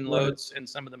and loads, and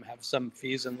some of them have some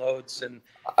fees and loads. And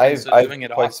I've doing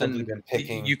it quite often, simply been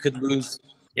picking. You could lose.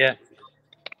 Yeah.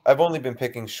 I've only been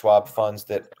picking Schwab funds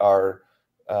that are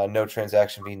no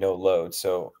transaction fee, no load.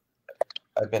 So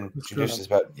I've been judicious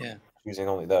about using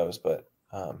only those. But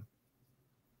I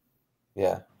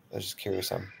was just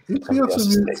curious on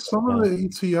ETFs. Some of the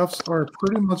ETFs are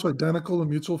pretty much identical to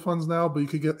mutual funds now, but you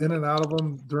could get in and out of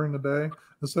them during the day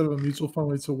instead of a mutual fund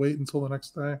where you have to wait until the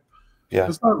next day. Yeah.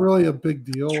 It's not really a big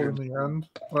deal in the end,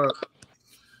 but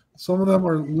some of them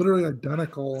are literally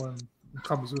identical in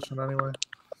composition anyway.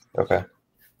 Okay.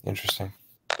 Interesting.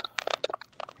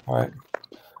 All right.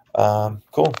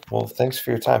 Cool. Well, thanks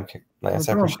for your time, Lance.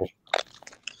 I appreciate it.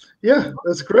 Yeah,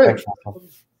 that's great. Thanks, Russell.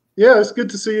 Yeah, it's good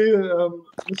to see you,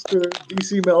 Mr.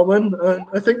 DC Melman. And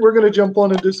I think we're going to jump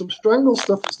on and do some strangle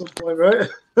stuff at some point, right?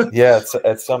 Yeah, it's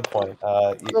at some point.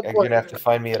 You're point, going to have to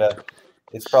find me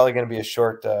it's probably going to be a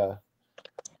short time.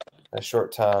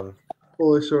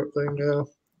 Fully short thing, yeah.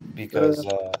 Because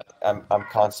I'm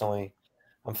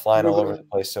flying all over the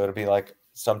place. So it'll be like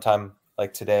sometime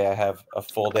like today, I have a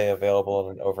full day available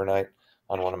and an overnight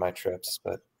on one of my trips.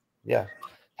 But yeah,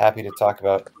 happy to talk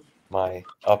about my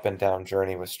up and down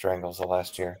journey with strangles the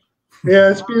last year. Yeah,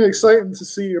 it's been exciting to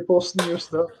see you posting your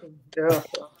stuff. And yeah,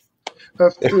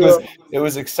 it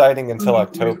was exciting until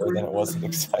October, then it wasn't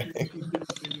exciting.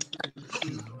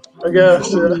 I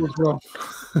guess. Yeah.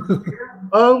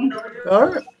 All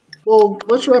right. Well,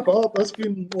 let's wrap up. That's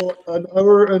been an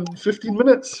hour and 15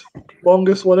 minutes,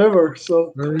 longest one ever.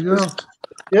 So there we go.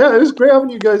 Yeah, it was great having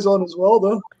you guys on as well,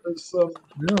 though. It's yeah,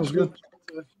 it was good.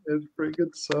 It was pretty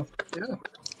good. So yeah.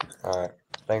 All right.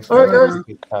 Thanks. All right, guys.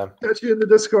 Good time. Catch you in the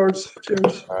Discords.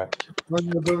 Cheers. All right. Bye,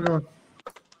 everyone.